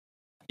Smith?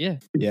 Yeah.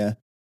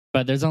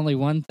 But there's only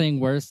one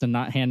thing worse than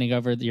not handing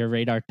over your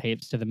radar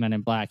tapes to the Men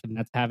in Black, and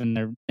that's having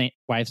their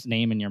wife's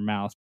name in your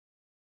mouth.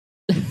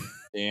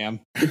 Damn.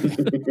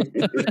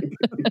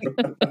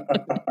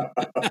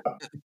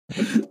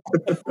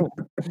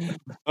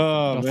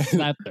 Oh, man.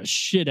 Slap the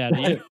shit out of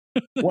you.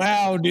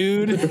 Wow,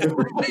 dude.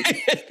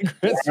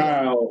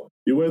 Wow,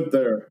 you went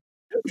there.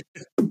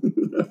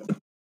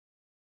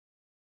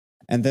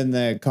 And then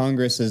the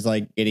Congress is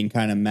like getting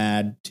kind of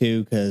mad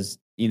too, because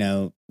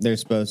they're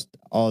supposed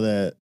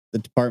the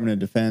Department of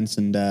Defense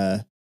and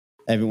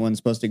everyone's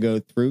supposed to go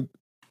through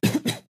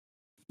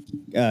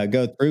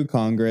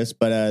Congress,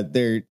 but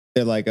they're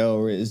like,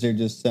 oh, is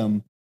there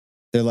some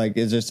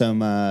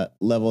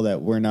level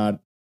that we're not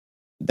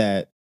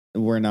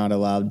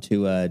allowed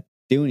to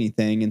do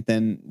anything? And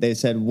then they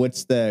said,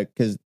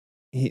 because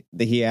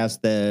he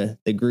asked the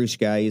Grush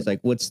guy, he's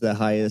like, what's the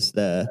highest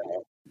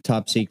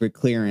top secret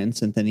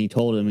clearance? And then he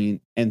told him,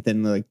 and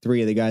then like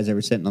 3 of the guys that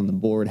were sitting on the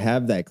board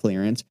have that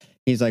clearance.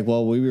 He's like,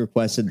 well, we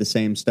requested the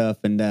same stuff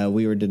and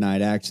we were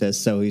denied access.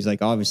 So he's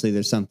like, obviously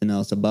there's something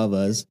else above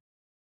us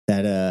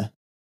that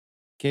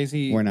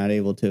Casey, we're not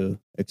able to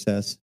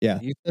access. Yeah.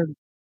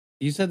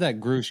 You said that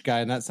Grush guy,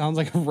 and that sounds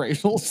like a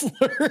racial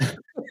slur.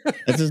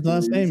 That's his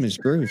last name is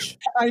Grush.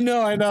 I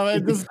know.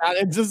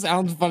 It just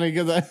sounds funny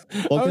because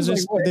Well,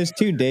 because there's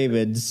two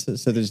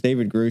Davids. So there's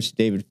David Grush,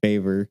 David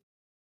Favor.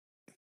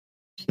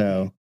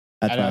 So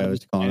that's why I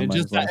was calling him.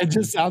 It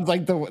just sounds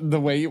like the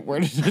way you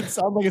worded it. It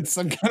sounds like it's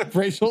some kind of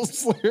racial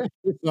slur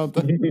or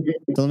something.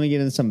 So let me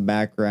get into some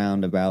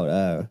background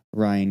about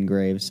Ryan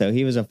Graves. So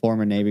he was a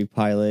former Navy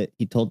pilot.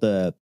 He told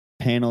the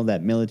panel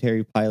that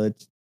military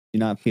pilots do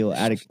not feel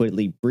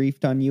adequately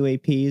briefed on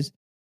UAPs,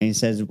 and he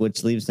says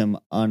which leaves them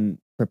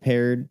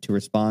unprepared to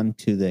respond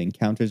to the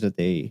encounters that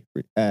they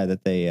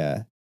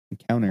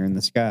encounter in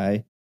the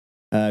sky.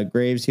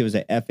 Graves, he was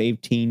an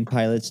F-18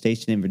 pilot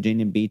stationed in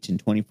Virginia Beach in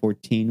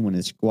 2014 when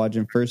his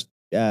squadron first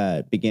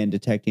began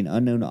detecting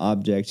unknown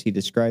objects. He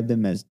described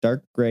them as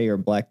dark gray or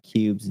black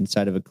cubes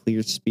inside of a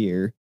clear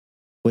sphere,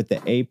 with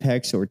the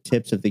apex or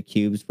tips of the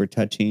cubes were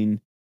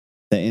touching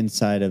the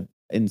inside of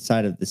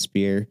the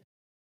sphere.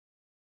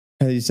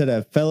 He said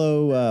a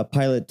fellow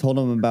pilot told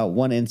him about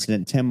one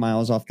incident 10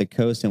 miles off the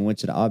coast in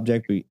which an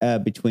object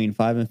between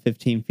 5 and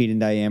 15 feet in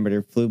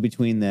diameter flew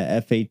between the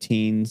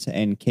F-18s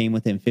and came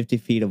within 50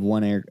 feet of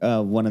one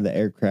of the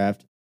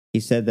aircraft. He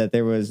said that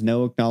there was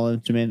no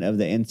acknowledgement of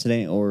the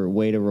incident or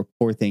way to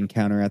report the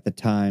encounter at the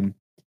time.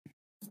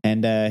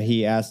 And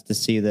he asked to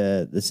see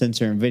the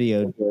sensor and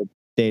video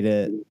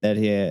data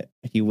that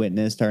he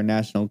witnessed. Our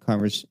national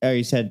conversation.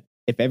 He said,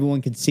 if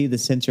everyone could see the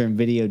sensor and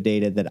video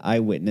data that I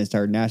witnessed,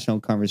 our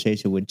national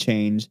conversation would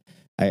change.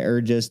 I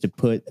urge us to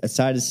put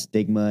aside a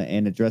stigma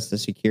and address the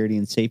security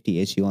and safety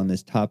issue on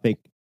this topic.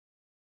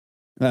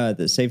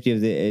 The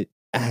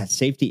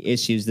safety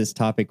issues this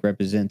topic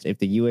represents. If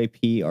the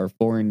UAP are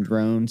foreign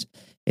drones,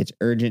 it's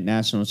urgent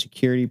national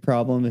security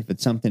problem. If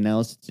it's something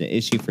else, it's an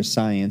issue for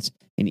science.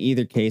 In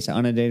either case,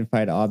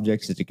 unidentified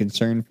objects is a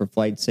concern for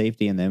flight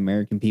safety, and the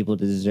American people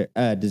deserve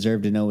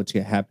to know what's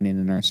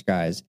happening in our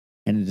skies.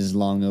 And it is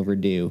long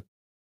overdue.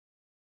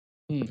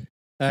 And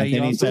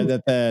then he said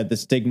that the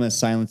stigma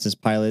silences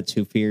pilots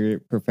who fear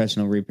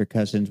professional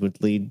repercussions,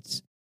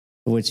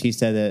 which he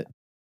said that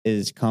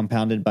is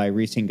compounded by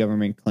recent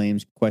government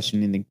claims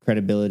questioning the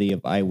credibility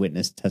of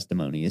eyewitness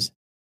testimonies.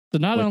 So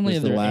not only are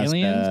there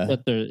aliens,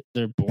 but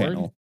they're Borg.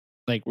 Panel.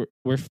 Like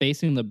we're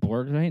facing the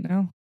Borg right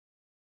now.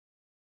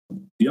 Do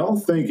y'all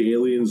think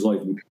aliens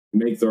like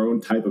make their own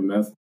type of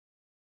meth?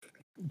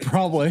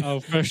 Probably. Oh,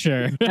 for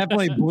sure.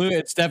 Definitely blue.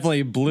 It's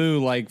definitely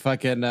blue, like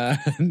fucking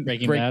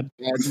Breaking Bad.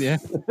 Yeah.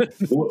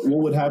 What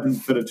would happen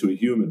fit it to a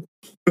human?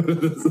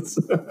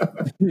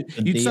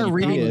 You'd start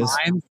reading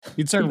minds.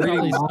 You'd start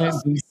reading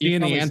minds and seeing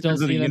the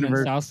answers of the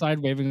universe. Southside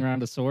waving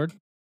around a sword.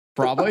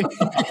 Probably.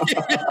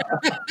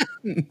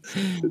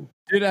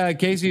 Dude,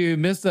 Casey, you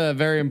missed a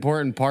very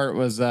important part.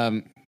 Was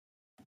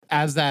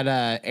as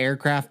that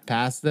aircraft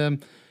passed them,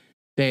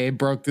 they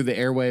broke through the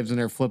airwaves and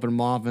they're flipping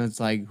them off, and it's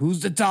like, "Who's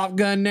the Top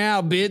Gun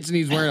now, bitch?" And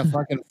he's wearing a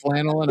fucking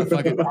flannel and a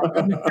fucking.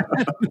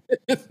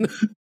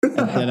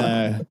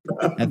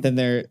 and then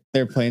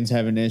their plane's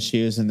having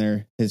issues,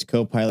 and his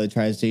co-pilot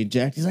tries to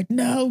eject. He's like,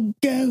 "No,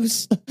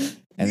 ghost!"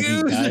 And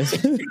he dies.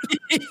 And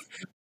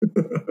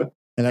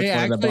that's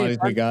one of the bodies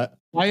we got.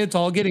 Why it's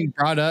all getting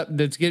brought up?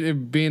 That's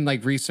being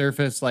like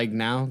resurfaced, like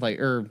now,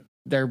 or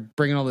they're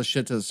bringing all this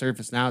shit to the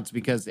surface now. It's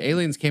because the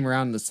aliens came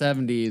around in the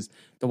 70s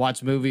to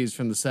watch movies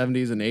from the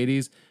 70s and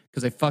 80s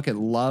because they fucking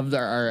loved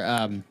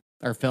our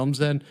films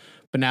then.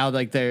 But now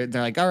like they're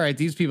like, all right,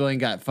 these people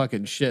ain't got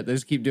fucking shit. They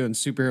just keep doing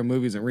superhero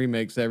movies and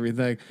remakes,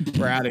 everything.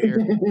 We're out of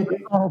here.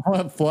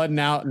 Flooding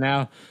out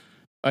now.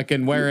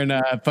 Fucking wearing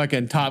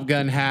fucking Top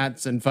Gun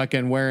hats and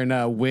fucking wearing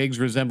wigs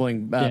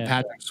resembling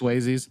Patrick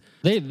Swayze's.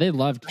 They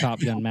loved Top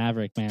Gun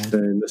Maverick, man.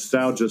 The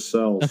nostalgia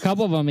sells. A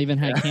couple of them even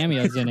had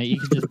cameos in it. You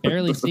could just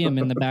barely see them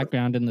in the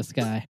background in the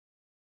sky.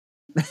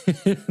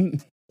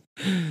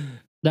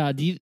 Now,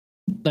 do you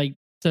like?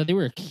 So they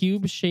were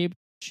cube-shaped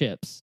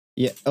ships.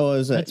 Yeah. Oh, it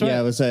was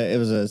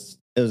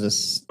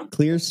a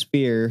clear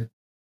sphere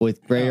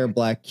with gray or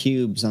black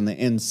cubes on the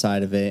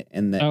inside of it,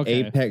 and the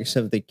apex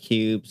of the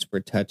cubes were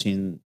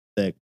touching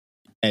the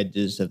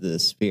edges of the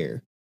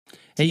sphere.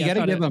 Hey, you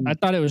gotta give them. I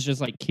thought it was just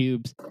like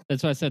cubes.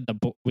 That's why I said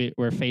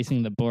we're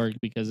facing the Borg,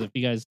 because if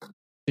you guys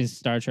see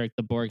Star Trek,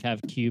 the Borg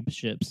have cube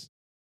ships.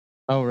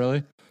 Oh,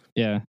 really?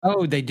 Yeah.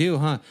 Oh, they do,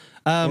 huh?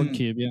 Borg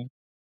cube, yeah.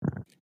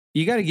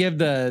 You got to give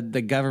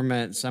the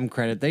government some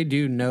credit. They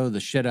do know the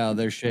shit out of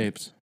their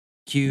shapes.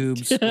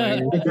 Cubes,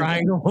 squares,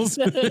 triangles.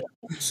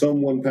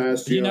 Someone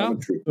passed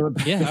geometry.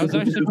 Yeah, I was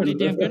actually pretty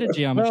damn good at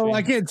geometry. Well,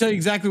 I can't tell you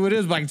exactly what it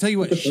is, but I can tell you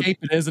what shape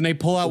it is. And they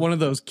pull out one of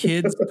those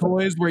kids'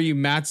 toys where you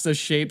match the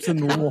shapes in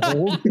the little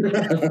hole.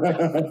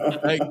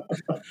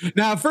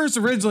 Now,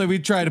 originally, we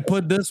tried to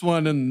put this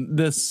one in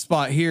this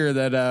spot here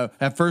that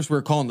at first we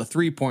were calling the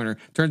 3-pointer.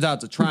 Turns out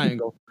it's a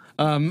triangle.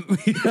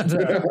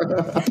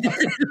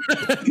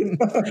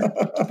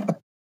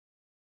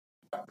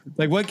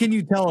 Like, what can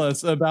you tell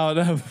us about?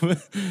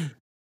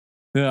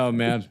 Oh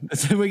man,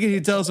 what can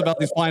you tell us about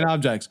these flying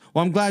objects?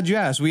 Well, I'm glad you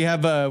asked. We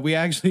have we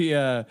actually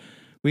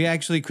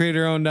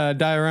created our own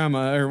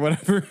diorama or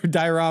whatever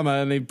diorama,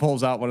 and he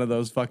pulls out one of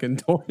those fucking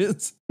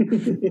toys.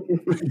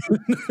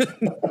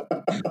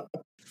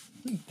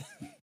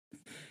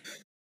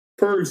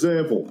 For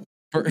example.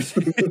 Our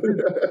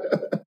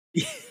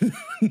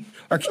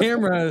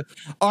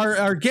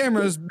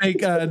cameras make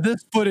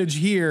this footage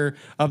here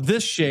of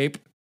this shape.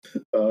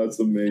 Oh, that's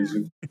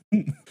amazing.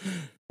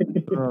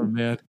 Oh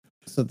man.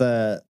 So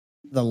the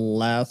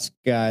last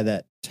guy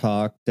that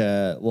talked,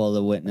 the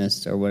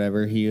witness or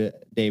whatever,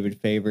 David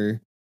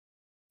Favor,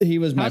 he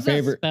was my How's that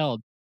favorite.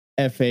 spelled?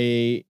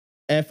 Favor.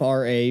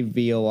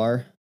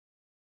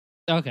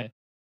 Okay,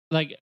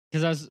 like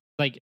because I was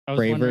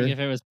Favor. wondering if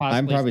it was possibly.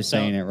 I'm probably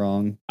saying it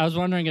wrong. I was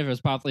wondering if it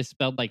was possibly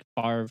spelled like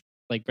Favre,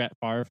 like Brett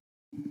Favre.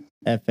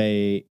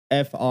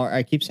 F-R.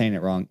 I keep saying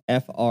it wrong.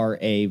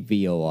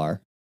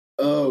 F-R-A-V-O-R.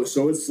 Oh,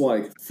 so it's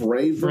like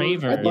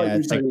Fravor. I thought you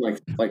were saying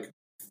like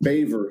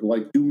favor,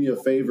 like do me a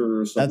favor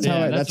or something.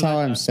 That's how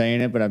I'm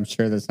saying it, but I'm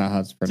sure that's not how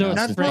it's pronounced. So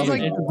that it's sounds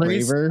like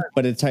Favor,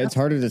 but it's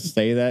harder to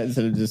say that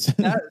instead of just.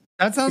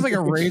 That sounds like a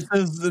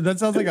racist. That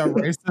sounds like a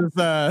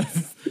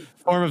racist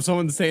form of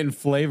someone saying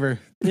flavor.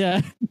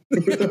 Yeah.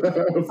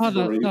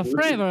 the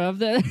flavor of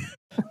the.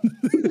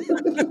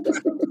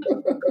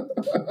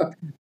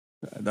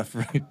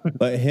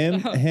 But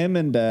him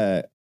and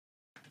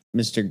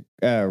Mr.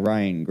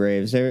 Ryan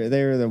Graves,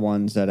 they're the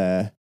ones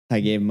that I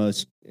gave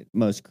most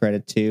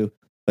credit to.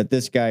 But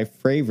this guy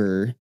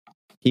Fravor,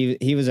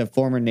 he was a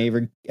former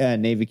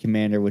Navy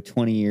commander with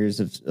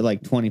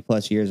 20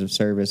 plus years of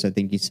service. I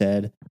think he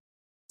said.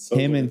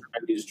 Sounds him like and a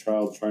Chinese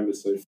child trying to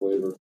say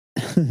flavor.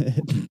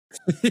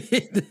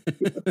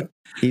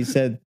 He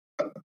said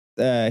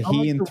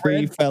he and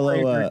three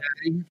fellow.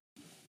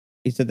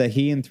 He said that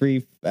he and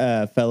three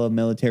fellow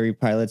military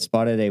pilots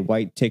spotted a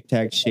white Tic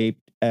Tac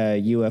shaped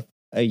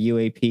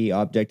UAP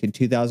object in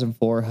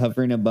 2004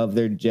 hovering above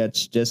their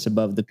jets just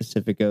above the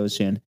Pacific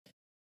Ocean.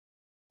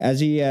 As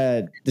he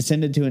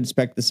descended to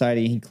inspect the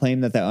sighting, he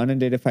claimed that the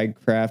unidentified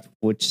craft,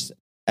 which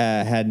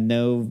had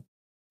no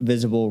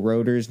visible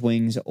rotors,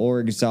 wings, or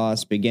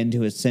exhaust, began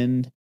to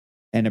ascend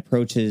and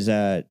approach his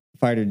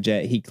fighter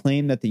jet. He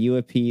claimed that the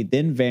UAP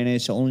then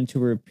vanished only to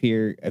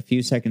reappear a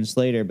few seconds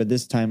later, but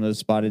this time it was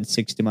spotted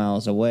 60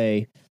 miles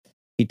away.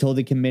 He told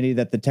the committee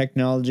that the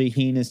technology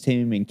he and his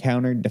team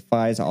encountered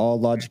defies all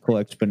logical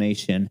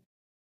explanation.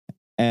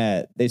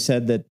 They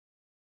said that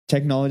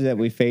technology that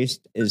we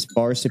faced is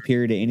far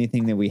superior to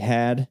anything that we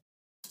had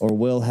or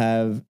will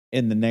have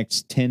in the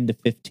next 10 to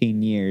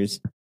 15 years.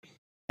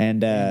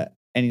 And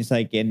he's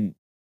like, and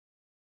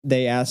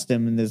they asked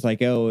him, and there's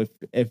like, oh,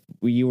 if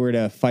you were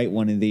to fight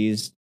one of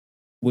these,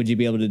 would you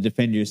be able to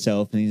defend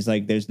yourself? And he's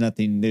like, there's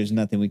nothing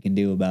we can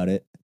do about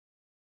it.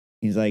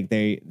 He's like,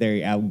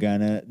 they're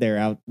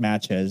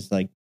outmatch us.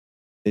 Like,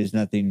 there's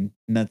nothing,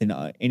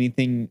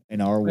 anything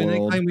in our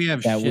world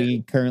that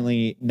we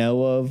currently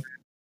know of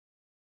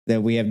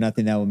that we have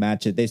nothing that will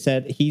match it.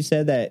 He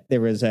said that there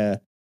was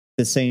the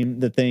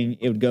thing,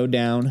 it would go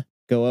down,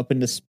 go up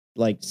into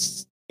like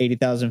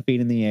 80,000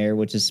 feet in the air,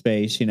 which is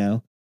space,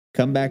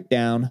 come back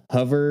down,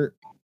 hover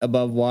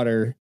above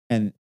water,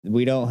 and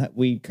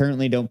we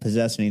currently don't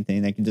possess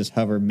anything that can just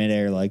hover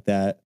midair like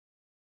that.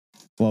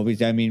 Well,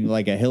 I mean,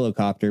 like a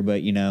helicopter,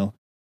 but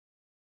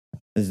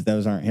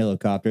those aren't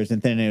helicopters.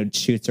 And then it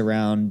shoots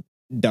around,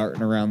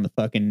 darting around the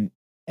fucking.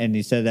 And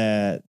he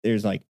said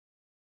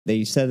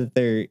they said that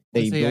they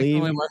believe. I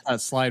only let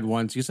that slide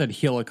once. You said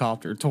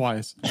helicopter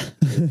twice.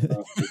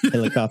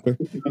 Helicopter.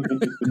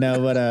 No,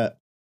 but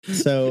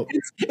so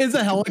it's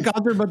a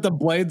helicopter, but the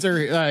blades are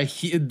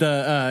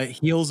the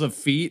heels of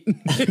feet.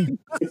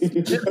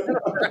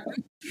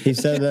 He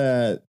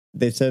said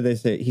they said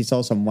he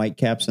saw some white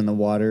caps in the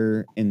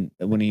water, and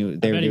when he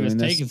was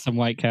taking some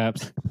white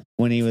caps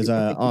when he was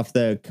off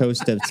the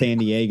coast of San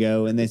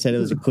Diego, and they said it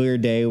was a clear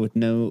day with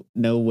no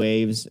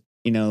waves.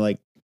 Like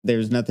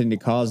there's nothing to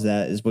cause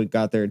that is what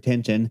got their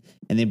attention,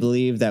 and they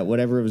believe that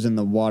whatever was in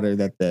the water,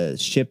 that the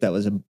ship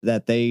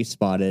that they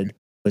spotted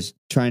was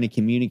trying to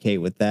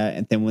communicate with that,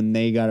 and then when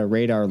they got a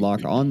radar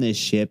lock on this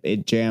ship,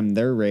 it jammed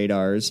their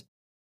radars.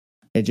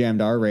 It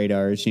jammed our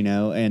radars,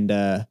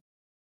 and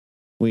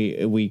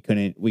we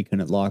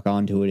couldn't lock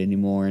onto it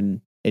anymore,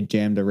 and it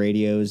jammed the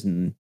radios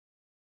and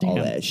all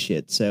that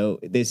shit. So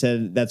they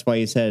said that's why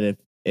he said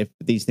if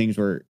these things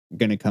were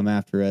gonna come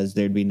after us,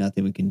 there'd be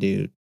nothing we can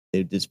do.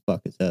 They'd just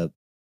fuck us up,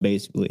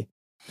 basically.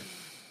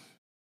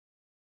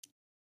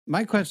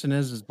 My question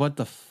is what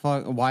the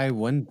fuck? Why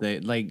wouldn't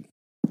they? Like,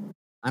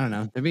 I don't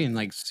know. They're being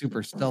like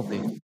super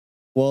stealthy.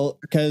 Well,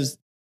 because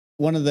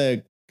one of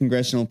the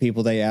congressional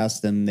people, they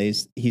asked him,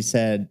 he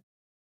said,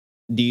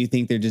 do you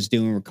think they're just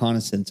doing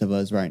reconnaissance of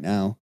us right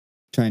now,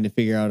 trying to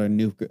figure out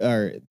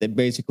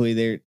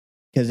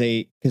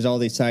because all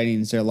these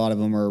sightings, a lot of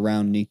them are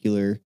around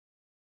nuclear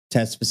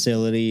test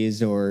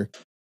facilities or,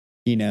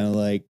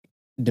 like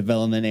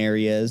development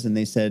areas. And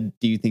they said,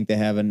 do you think they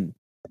have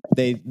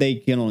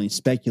they can only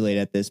speculate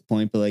at this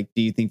point, but like,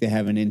 do you think they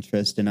have an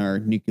interest in our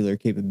nuclear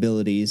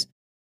capabilities?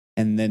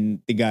 And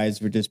then the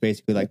guys were just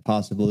basically like,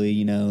 possibly,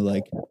 and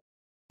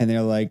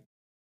they're like,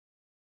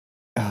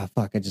 oh,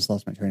 fuck, I just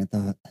lost my train of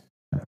thought.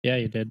 Yeah,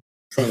 you did.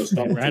 Trying to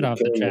stop right off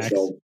the tracks.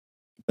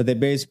 But they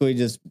basically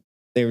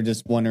they were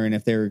just wondering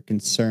if they were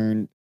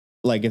concerned,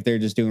 like if they're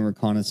just doing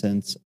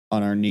reconnaissance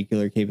on our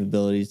nuclear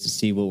capabilities to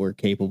see what we're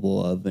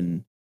capable of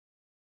and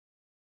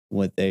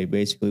what they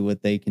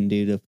can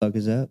do to fuck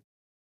us up.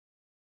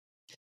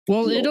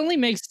 Well, it only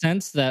makes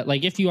sense that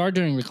like if you are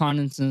doing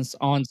reconnaissance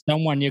on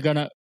someone, you're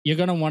gonna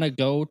want to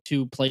go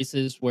to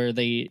places where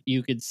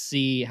you could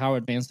see how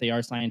advanced they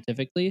are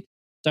scientifically.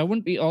 So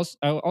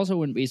I also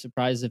wouldn't be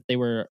surprised if they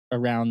were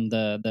around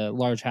the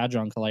Large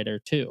Hadron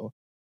Collider too,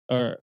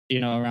 or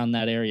around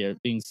that area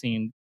being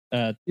seen.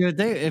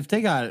 If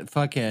they got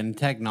fucking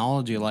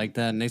technology like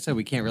that, and they said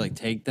we can't really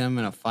take them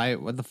in a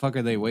fight, what the fuck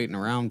are they waiting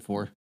around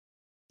for?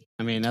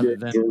 I mean, other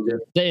than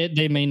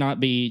they may not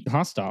be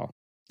hostile.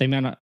 They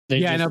may not.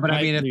 I know, but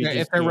I mean,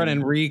 if they're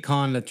running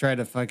recon to try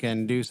to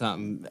fucking do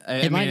something,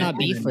 it might not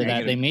be for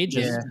that. They may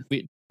just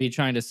be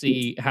trying to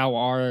see how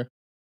our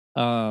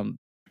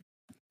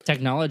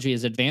technology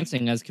is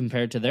advancing as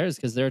compared to theirs,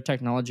 because their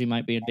technology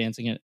might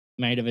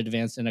have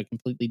advanced in a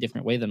completely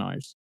different way than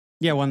ours.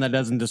 Yeah, one that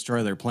doesn't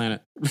destroy their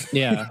planet.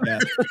 Yeah.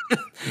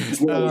 That's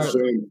what I was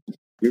saying.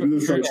 Maybe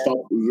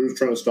they're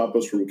trying to stop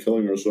us from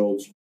killing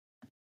ourselves.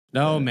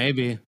 No,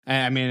 maybe.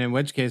 I mean, in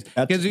which case,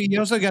 because you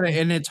also got to,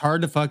 and it's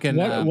hard to fucking.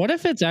 What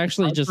if it's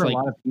actually just like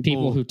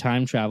people who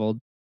time traveled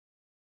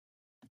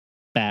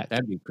back?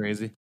 That'd be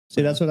crazy.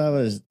 See, that's what I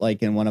was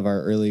like in one of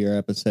our earlier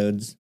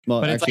episodes.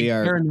 Well, actually,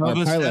 our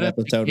pilot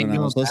episode when I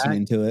was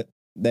listening to it,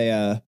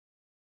 that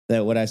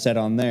what I said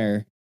on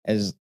there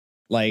is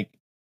like,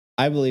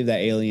 I believe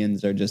that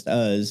aliens are just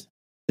us,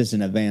 just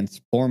an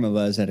advanced form of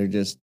us that are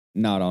just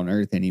not on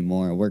Earth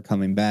anymore. We're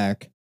coming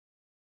back,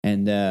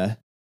 and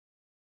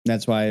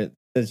that's why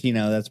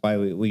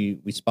we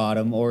spot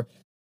them, or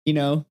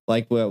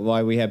like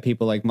why we have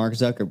people like Mark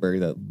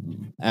Zuckerberg that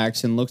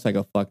acts and looks like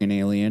a fucking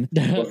alien.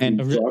 And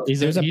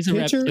there's a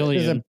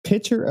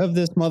picture of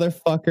this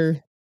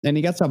motherfucker, and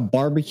he got some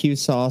barbecue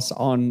sauce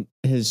on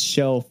his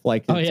shelf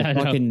like it's a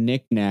fucking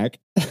knickknack.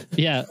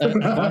 Yeah, a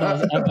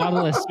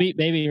bottle of Sweet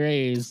Baby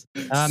Ray's.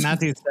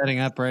 Matthew's setting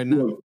up right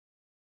now.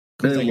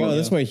 He's like, oh,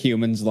 that's what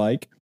humans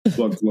like.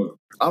 Look.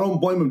 I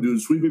don't blame him,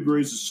 dude. Sweet Baby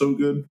Ray's is so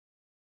good.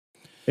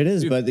 It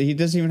is, but he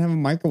doesn't even have a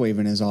microwave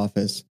in his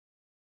office.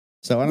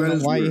 So I don't know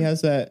why he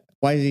has that.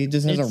 Why he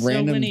just has a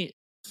random. I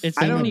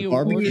don't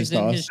barbecue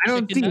sauce. I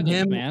don't see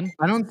him, man.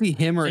 I don't see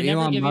him or they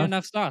Elon never give Musk. you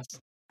enough sauce.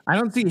 I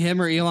don't see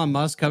him or Elon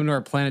Musk come to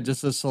our planet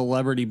just a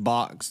celebrity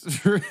box.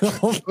 Celebrity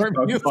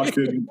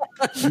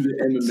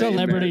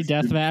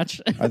deathmatch.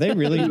 Are they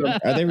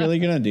really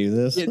gonna do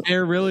this? Yeah,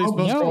 they're really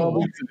supposed to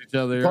all each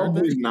other.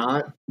 Probably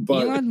not.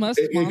 But Elon Musk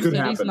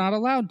said he's not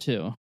allowed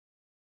to.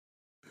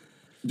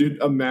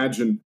 Dude,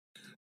 imagine.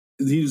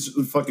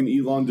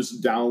 Elon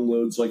just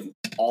downloads like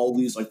all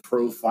these like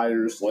pro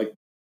fighters like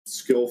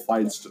skill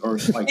fights or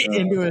like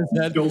into his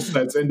head, skill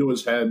sets into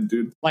his head,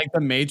 dude. Like the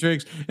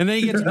Matrix, and then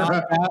he gets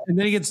knocked out, and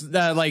then he gets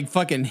like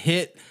fucking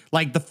hit.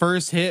 Like the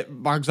first hit,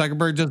 Mark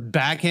Zuckerberg just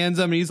backhands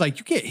him, and he's like,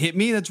 "You can't hit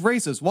me. That's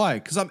racist. Why?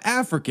 Because I'm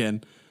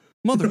African,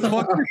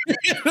 motherfucker."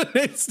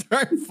 They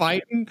start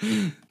fighting.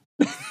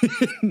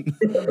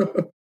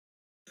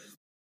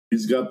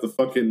 He's got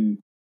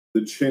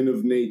the chin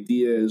of Nate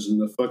Diaz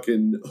and the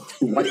fucking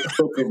white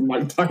hook of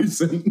Mike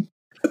Tyson.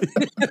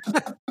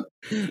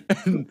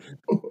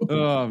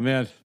 Oh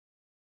man!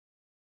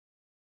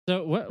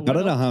 So what I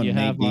don't know how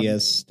Nate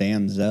Diaz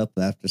stands up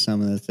after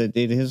some of this.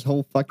 Dude, his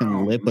whole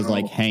fucking lip was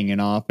like hanging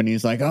off, and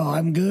he's like, "Oh,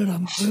 I'm good.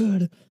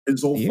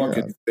 His whole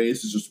fucking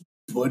face is just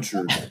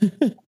butchered.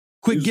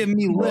 Quit giving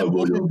me lip,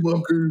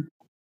 motherfucker.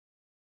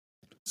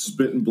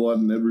 Spitting blood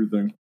and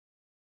everything.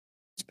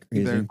 It's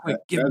crazy. Quit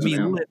giving me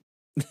lip.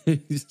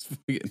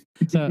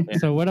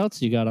 So what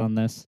else you got on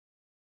this?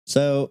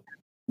 So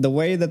the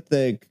way that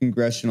the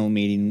congressional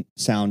meeting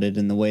sounded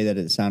and the way that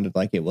it sounded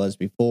like it was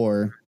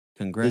before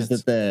is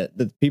that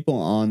the people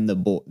on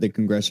the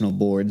congressional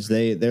boards,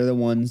 they're the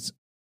ones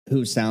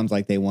who sounds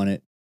like they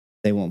want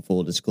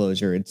full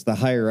disclosure. It's the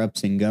higher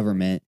ups in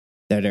government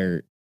that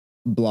are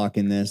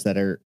blocking this, that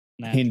are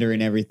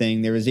hindering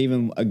everything. There was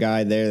even a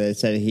guy there that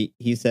said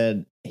he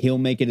said he'll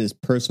make it his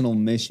personal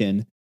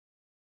mission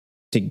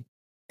to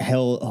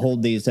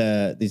hold these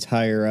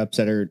higher ups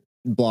that are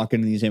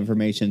blocking these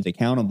informations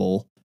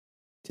accountable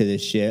to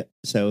this shit.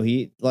 So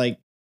I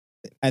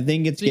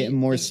think it's getting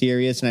more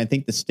serious, and I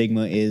think the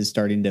stigma is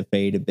starting to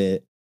fade a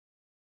bit.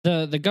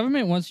 The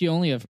government wants you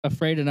only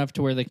afraid enough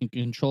to where they can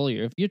control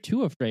you. If you're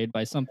too afraid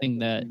by something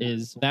that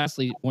is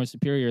vastly more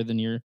superior than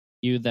you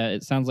that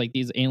it sounds like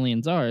these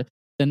aliens are,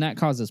 then that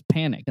causes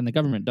panic, and the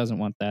government doesn't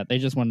want that. They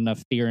just want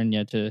enough fear in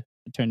you to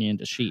turn you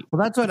into sheep.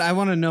 Well, that's what I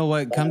want to know.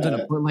 What comes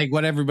into like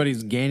what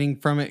everybody's gaining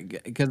from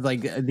it? Because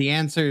like the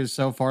answers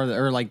so far,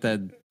 or like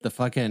the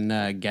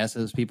fucking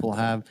guesses people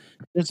have,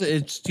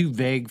 it's too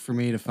vague for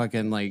me to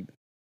fucking like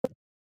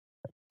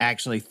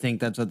actually think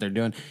that's what they're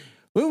doing.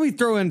 Will we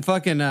throw in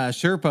fucking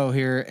Sherpo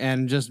here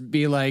and just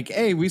be like,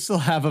 hey, we still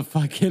have a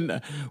foreign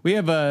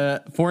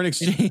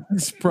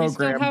exchange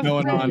program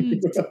going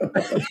on.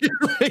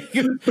 Like,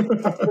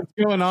 what's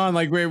going on?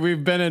 Like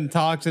we've been in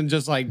talks and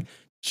just like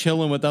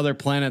chilling with other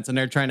planets, and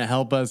they're trying to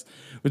help us,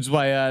 which is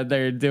why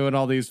they're doing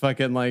all these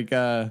fucking like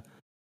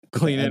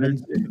clean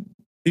energy.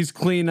 These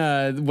clean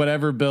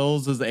whatever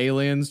bills as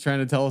aliens trying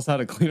to tell us how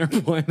to clean our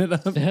planet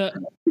up.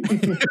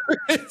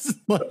 It's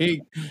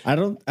like I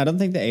don't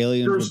think the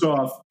aliens First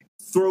off,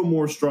 throw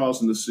more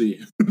straws in the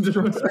sea.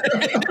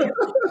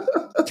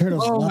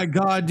 turtles. oh my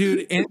god,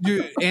 dude.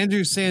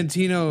 Andrew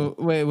Santino.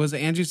 Wait, was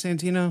it Andrew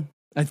Santino?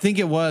 I think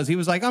it was. He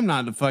was like, I'm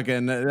not that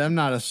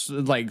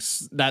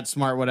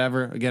smart,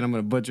 whatever. Again, I'm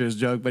gonna butcher his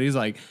joke, but he's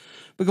like,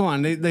 but come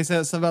on, they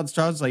said stuff about the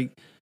straws. Like,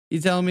 you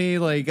tell me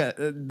like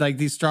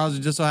these straws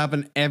just so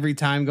happen every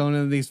time going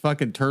into these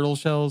fucking turtle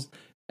shells.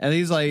 And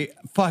he's like,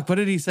 fuck, what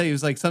did he say? He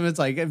was like, something that's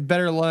like,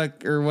 better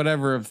luck or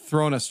whatever of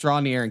throwing a straw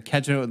in the air and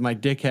catching it with my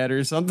dickhead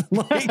or something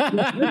like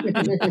that.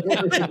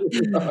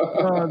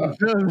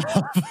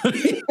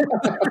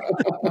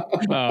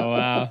 Oh,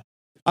 wow.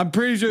 I'm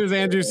pretty sure it was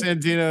Andrew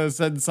Santino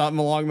said something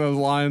along those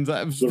lines.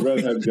 The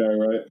redhead guy,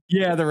 right?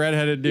 Yeah, the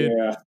redheaded dude.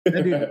 Yeah.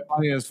 That dude's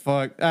funny as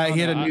fuck. He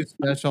had a new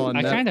special on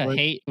I Netflix. kind of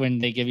hate when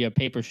they give you a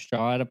paper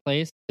straw at a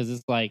place because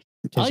it's like,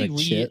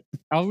 shit.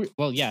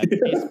 well, yeah, it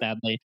tastes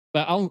badly,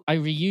 but I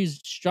reuse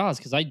straws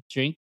because I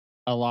drink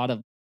a lot.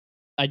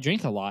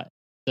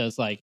 So it's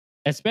like,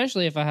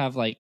 especially if I have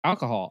like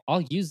alcohol,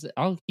 I'll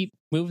keep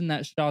moving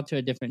that straw to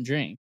a different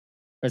drink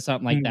or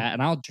something like that,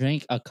 and I'll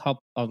drink a cup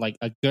of like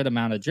a good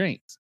amount of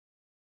drinks.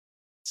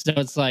 So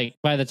it's like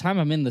by the time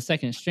I'm in the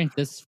second drink,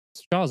 this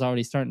straw is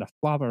already starting to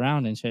flop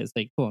around and shit. It's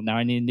like, cool, now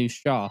I need a new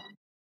straw.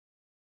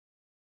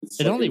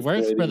 It only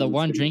works for the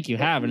one drink you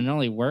have, and it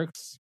only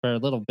works for a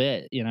little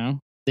bit, you know?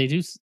 They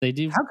do.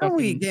 How come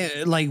we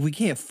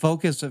can't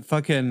focus at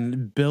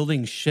fucking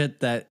building shit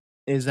that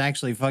is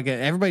actually fucking,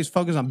 everybody's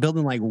focused on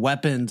building like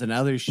weapons and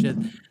other shit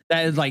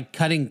that is like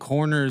cutting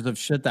corners of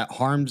shit that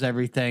harms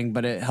everything,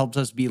 but it helps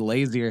us be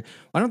lazier.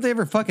 Why don't they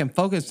ever fucking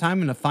focus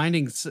time into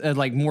finding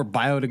like more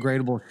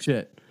biodegradable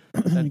shit?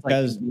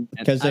 Because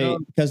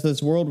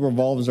this world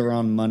revolves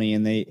around money,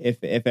 and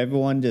if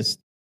everyone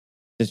just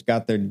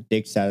got their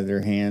dicks out of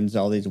their hands,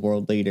 all these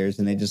world leaders,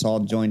 and they just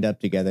all joined up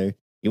together,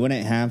 you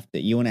wouldn't have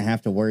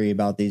to worry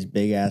about these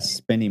big ass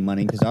spending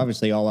money, because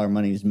obviously all our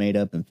money is made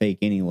up and fake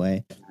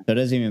anyway. So it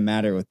doesn't even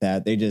matter with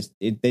that. They just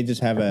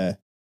have a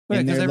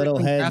in their little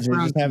heads. They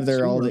just have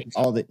their all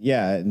the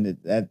yeah, and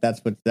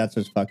that's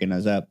what's fucking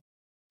us up.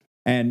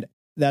 And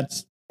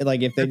that's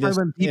like if they just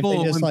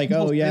like,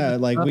 oh yeah,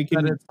 like we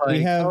can like,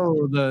 we have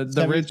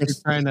the rich are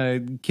trying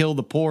to kill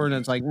the poor, and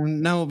it's like,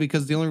 no,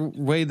 because the only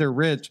way they're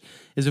rich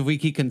is if we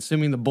keep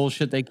consuming the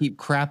bullshit they keep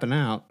crapping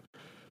out.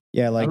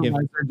 Yeah, like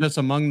otherwise they're just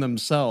among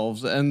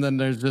themselves, and then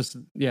there's just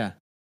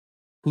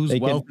who's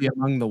wealthy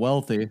among the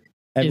wealthy.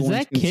 Is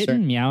that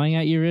kitten meowing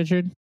at you,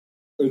 Richard?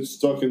 It's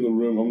stuck in the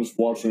room. I'm just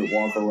watching it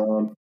walk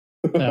around.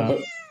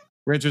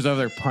 Richard's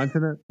over there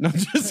punching it. No, I'm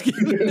just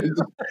kidding.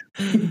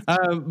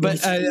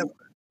 But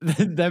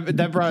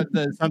that brought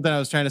something I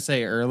was trying to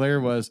say earlier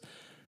was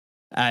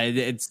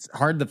it's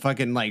hard to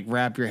fucking like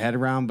wrap your head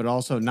around, but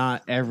also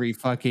not every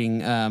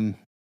fucking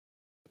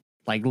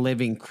like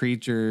living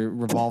creature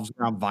revolves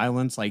around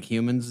violence like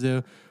humans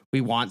do.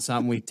 We want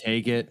something, we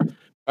take it.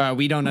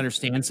 We don't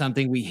understand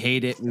something, we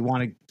hate it, we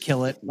want to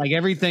kill it. Like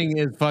everything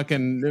is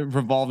fucking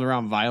revolved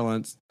around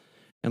violence,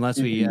 unless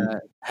we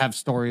have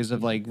stories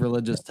of like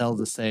religious tales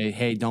to say,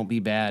 "Hey, don't be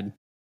bad,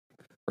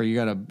 or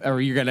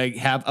you're gonna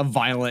have a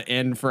violent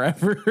end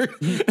forever."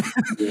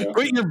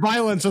 Quit your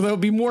violence, or there'll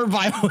be more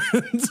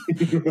violence.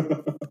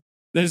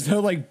 There's no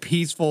like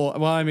peaceful.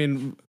 Well, I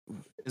mean,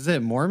 is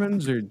it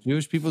Mormons or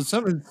Jewish people?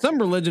 Some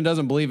religion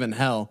doesn't believe in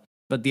hell,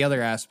 but the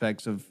other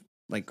aspects of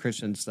like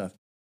Christian stuff.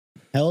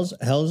 Hell's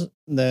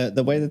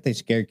the way that they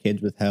scare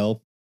kids with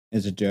hell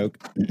is a joke,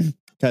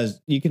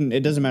 because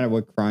it doesn't matter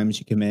what crimes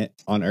you commit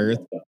on earth,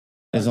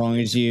 as long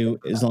as you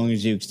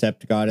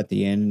accept God at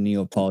the end and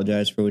you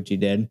apologize for what you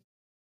did.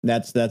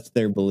 That's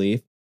their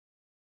belief.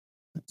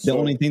 The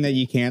only thing that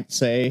you can't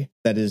say,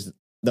 that is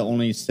the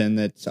only sin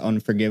that's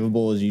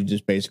unforgivable, is you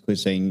just basically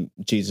saying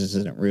Jesus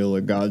isn't real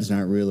or God's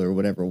not real or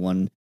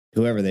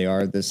whoever they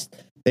are.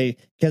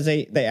 Because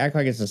they act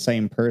like it's the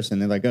same person.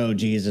 They're like, oh,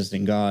 Jesus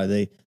and God.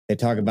 They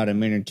talk about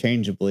him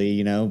interchangeably,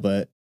 you know,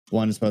 but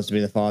one's supposed to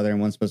be the Father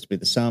and one's supposed to be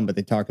the Son, but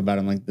they talk about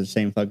him like the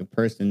same fucking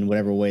person,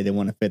 whatever way they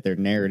want to fit their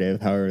narrative,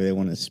 however they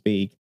want to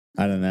speak.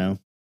 I don't know.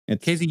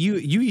 Casey, you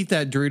eat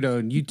that Dorito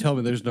and you tell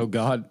me there's no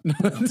God.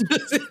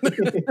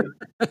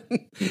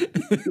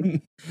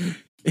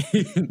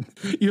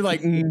 You're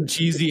like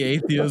cheesy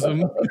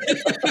atheism.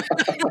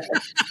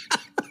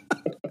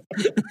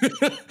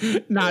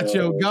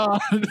 Nacho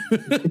God.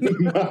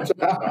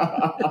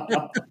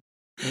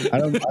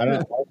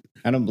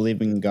 I don't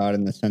believe in God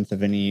in the sense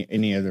of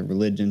any other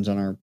religions on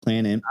our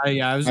planet.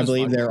 I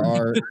believe there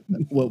are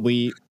what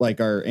we, like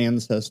our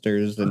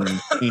ancestors and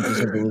ancient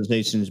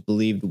civilizations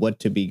believed what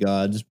to be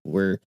gods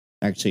were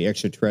actually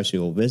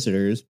extraterrestrial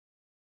visitors,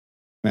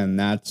 and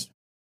that's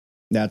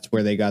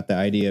where they got the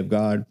idea of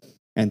God.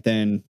 And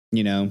then,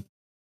 you know,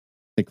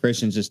 the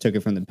Christians just took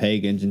it from the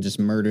pagans and just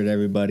murdered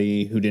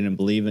everybody who didn't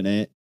believe in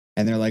it.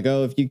 And they're like,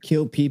 oh, if you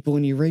kill people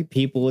and you rape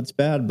people, it's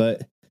bad.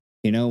 But,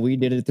 you know, we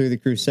did it through the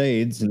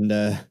Crusades, and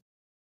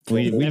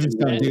We just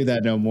don't do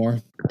that no more.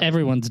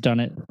 Everyone's done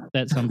it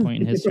at some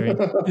point in history.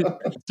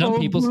 Some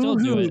people still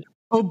do it.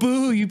 Oh,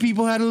 boo! You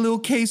people had a little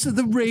case of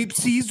the rape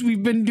seas.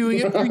 We've been doing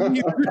it for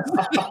years.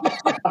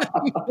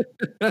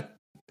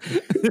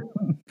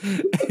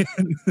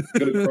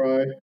 Gonna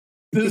cry.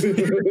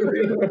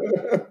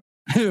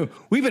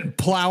 We've been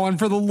plowing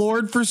for the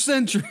Lord for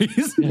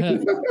centuries.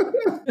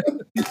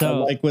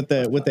 So, like with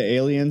the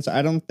aliens,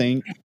 I don't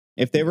think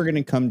if they were going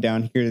to come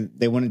down here,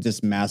 they wouldn't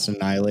just mass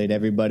annihilate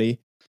everybody.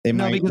 They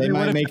might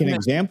make an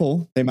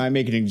example. They might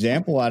make an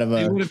example out of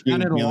a few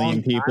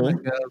million people.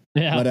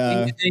 yeah. But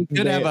they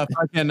could have a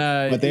fucking.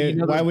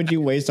 Why would you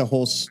waste a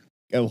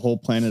whole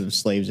planet of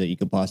slaves that you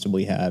could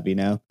possibly have? You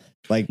know,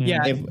 like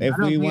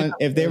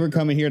if they were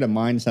coming here to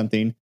mine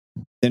something,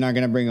 they're not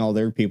going to bring all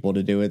their people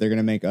to do it. They're going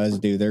to make us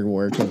do their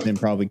work and then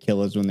probably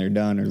kill us when they're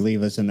done or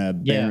leave us in a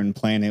barren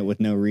planet with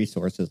no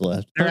resources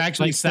left. They're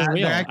actually sad.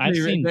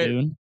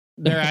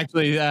 They're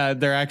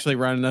actually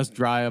running us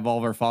dry of all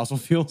of our fossil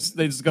fuels.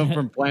 They just go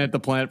from planet to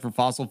planet for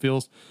fossil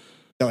fuels.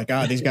 They're like,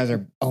 oh, these guys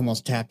are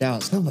almost tapped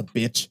out. Son of a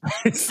bitch.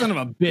 Son of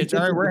a bitch.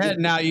 All right, we're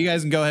heading out. You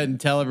guys can go ahead and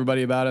tell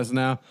everybody about us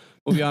now.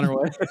 We'll be on our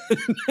way.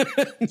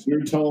 So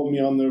you're telling me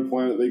on their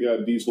planet they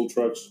got diesel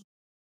trucks?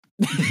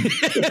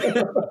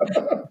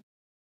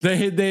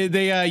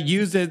 They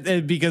used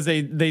it because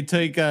they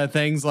take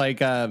things like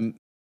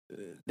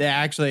they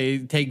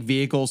actually take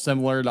vehicles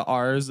similar to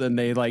ours and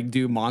they like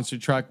do monster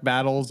truck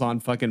battles on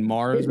fucking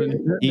Mars.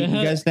 You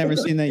guys never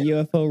seen that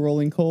UFO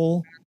rolling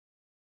coal?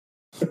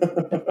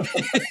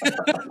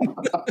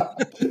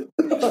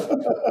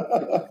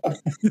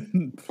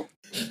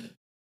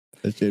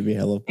 That should be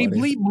hella funny. Hey,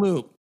 Bleep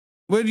Bloop,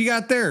 what do you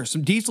got there?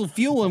 Some diesel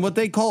fuel and what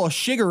they call a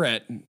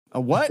cigarette.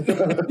 A what?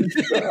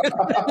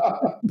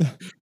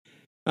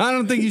 I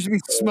don't think you should be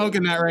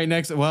smoking that right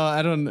next. Well,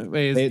 I don't know.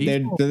 Wait,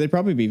 they'd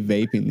probably be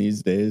vaping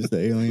these days, the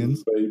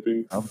aliens.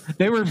 Vaping.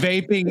 They were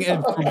vaping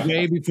from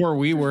way before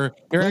we were.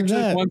 They're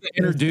actually the ones that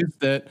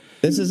introduced it.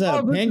 This is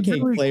a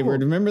pancake really flavored.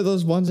 Cool. Remember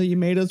those ones that you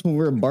made us when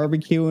we were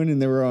barbecuing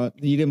and they were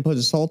you didn't put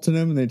salt in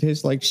them and they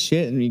taste like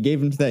shit and you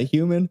gave them to that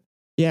human?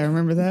 Yeah,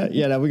 remember that?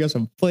 Yeah, now we got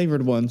some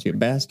flavored ones, you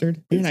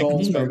bastard. You're not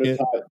gonna smoke it.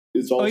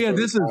 It's all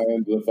this is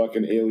the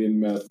fucking alien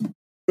meth.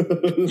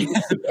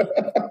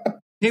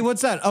 Hey,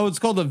 what's that? Oh, it's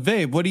called a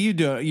vape. What are you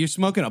doing? You're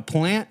smoking a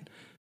plant?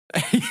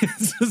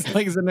 It's just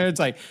like in there. It's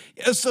like,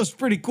 yeah, so it's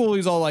pretty cool.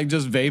 He's all like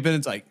just vaping.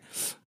 It's like,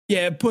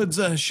 yeah, it puts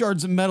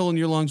shards of metal in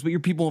your lungs, but your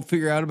people won't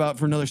figure out about it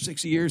for another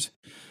 60 years.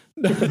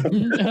 There's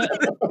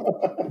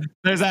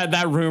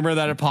that rumor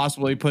that it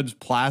possibly puts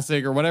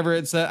plastic or whatever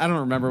it said. I don't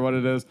remember what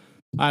it is.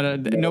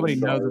 Nobody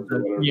knows.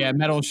 Yeah,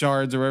 metal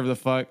shards or whatever the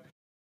fuck.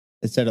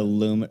 It said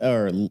aluminum,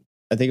 or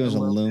I think it was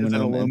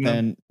aluminum, and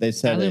then they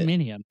said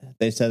aluminium.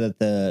 They said that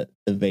the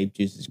vape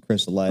juice is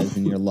crystallized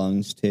in your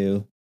lungs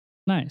too.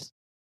 Nice.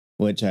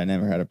 Which I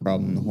never had a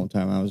problem the whole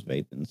time I was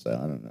vaping, so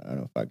I don't know. I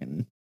don't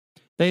fucking.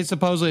 They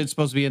supposedly it's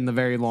supposed to be in the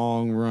very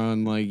long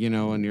run, like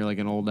when you're like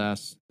an old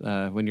ass,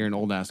 when you're an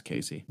old ass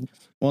Casey.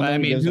 Well, I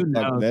mean, who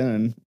knows?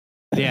 Then.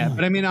 Yeah,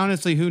 but I mean,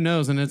 honestly, who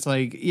knows? And it's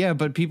like, yeah,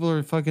 but people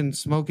are fucking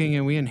smoking,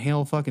 and we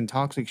inhale fucking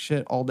toxic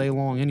shit all day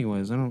long,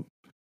 anyways. I don't.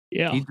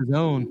 Yeah. Each his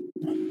own.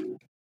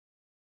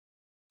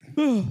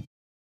 You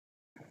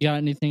got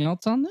anything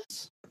else on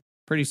this?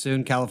 Pretty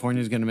soon,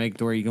 California's going to make it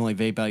to where you can only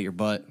vape out your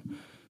butt.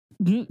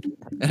 And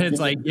it's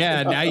like,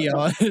 yeah, now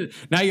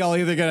y'all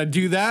either gonna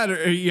do that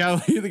or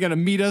y'all either gonna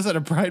meet us at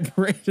a pride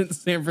parade in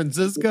San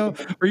Francisco,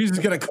 or you're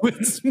just gonna quit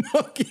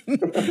smoking.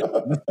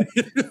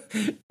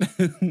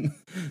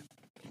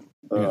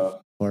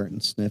 Fart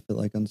and sniff it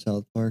like on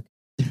South Park.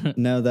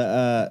 No,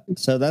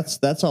 so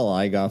that's all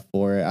I got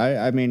for it.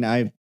 I mean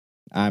I'm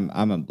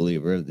a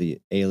believer of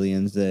the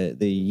aliens. The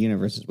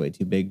universe is way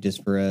too big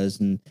just for us,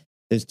 and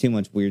there's too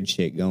much weird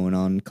shit going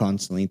on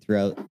constantly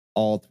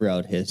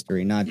throughout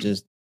history, not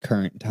just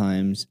current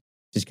times.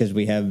 Just because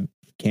we have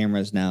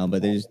cameras now,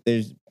 but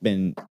there's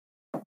been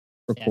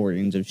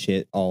recordings of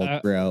shit all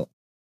throughout.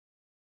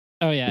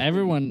 Oh yeah,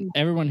 everyone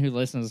who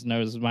listens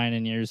knows mine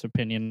and yours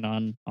opinion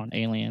on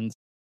aliens.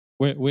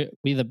 We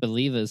the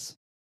believers.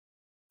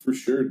 For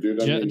sure,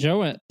 dude.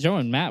 Joe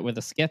and Matt were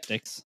the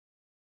skeptics.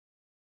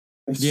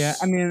 Yeah,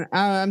 I mean,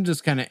 I'm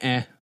just kind of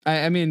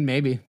I mean,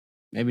 maybe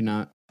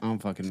not. I don't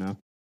fucking know.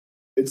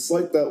 It's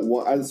like that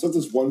one. I saw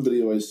this one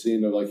video I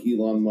seen of like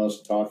Elon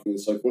Musk talking.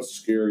 It's like, what's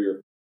scarier,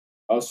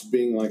 us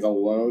being like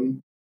alone,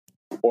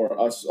 or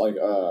us like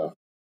or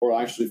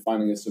actually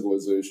finding a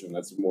civilization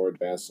that's more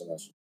advanced than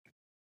us?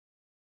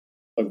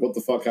 Like, what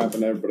the fuck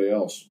happened to everybody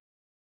else?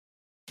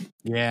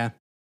 Yeah,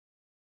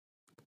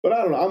 but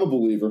I don't know. I'm a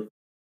believer.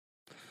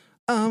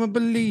 I'm a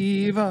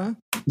believer.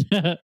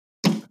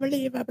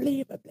 I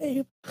believe.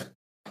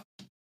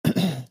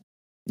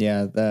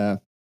 Yeah,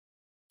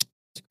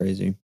 it's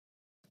crazy.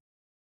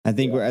 I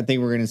think we're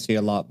going to see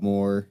a lot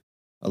more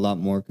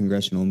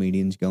congressional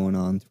meetings going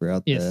on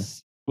throughout.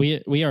 Yes,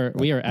 we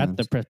are at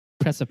the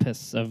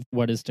precipice of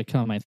what is to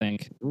come. I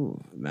think. Ooh,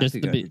 just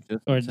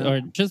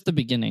the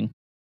beginning.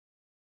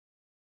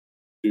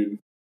 Dude,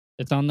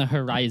 it's on the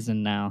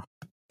horizon now.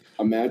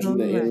 Imagine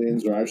the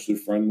aliens are actually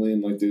friendly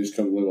and like they just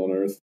come live on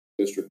Earth.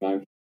 District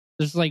 9.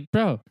 Just like,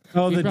 bro,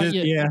 Oh, we brought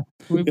you, yeah.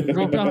 we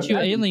brought you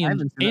I haven't alien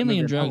seen that movie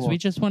in drugs. a while. We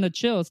just want to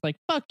chill. It's like,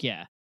 fuck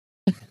yeah.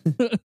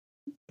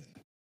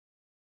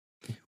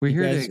 We're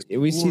here Guys, to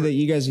we see that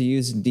you guys are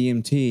using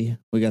DMT.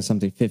 We got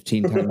something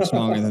 15 times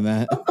stronger than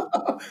that.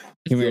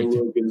 Joe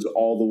Rogan's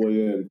all the way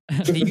in.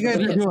 You guys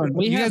are doing.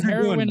 We you have guys are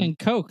heroin doing, and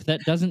coke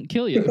that doesn't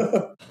kill you.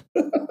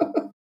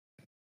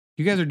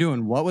 You guys are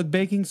doing what with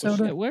baking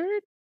soda? Shit,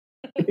 word?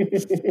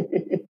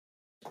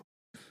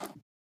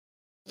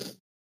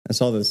 I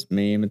saw this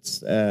meme.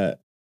 It's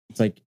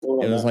like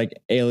it was like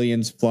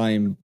aliens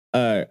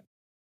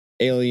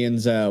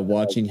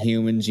watching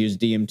humans use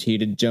DMT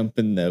to jump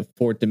in the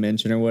fourth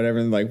dimension or whatever.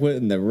 And like, what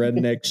in the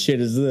redneck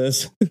shit is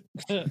this?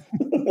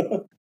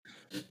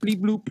 Bleep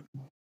bloop.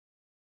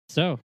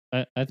 So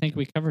I think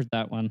we covered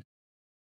that one.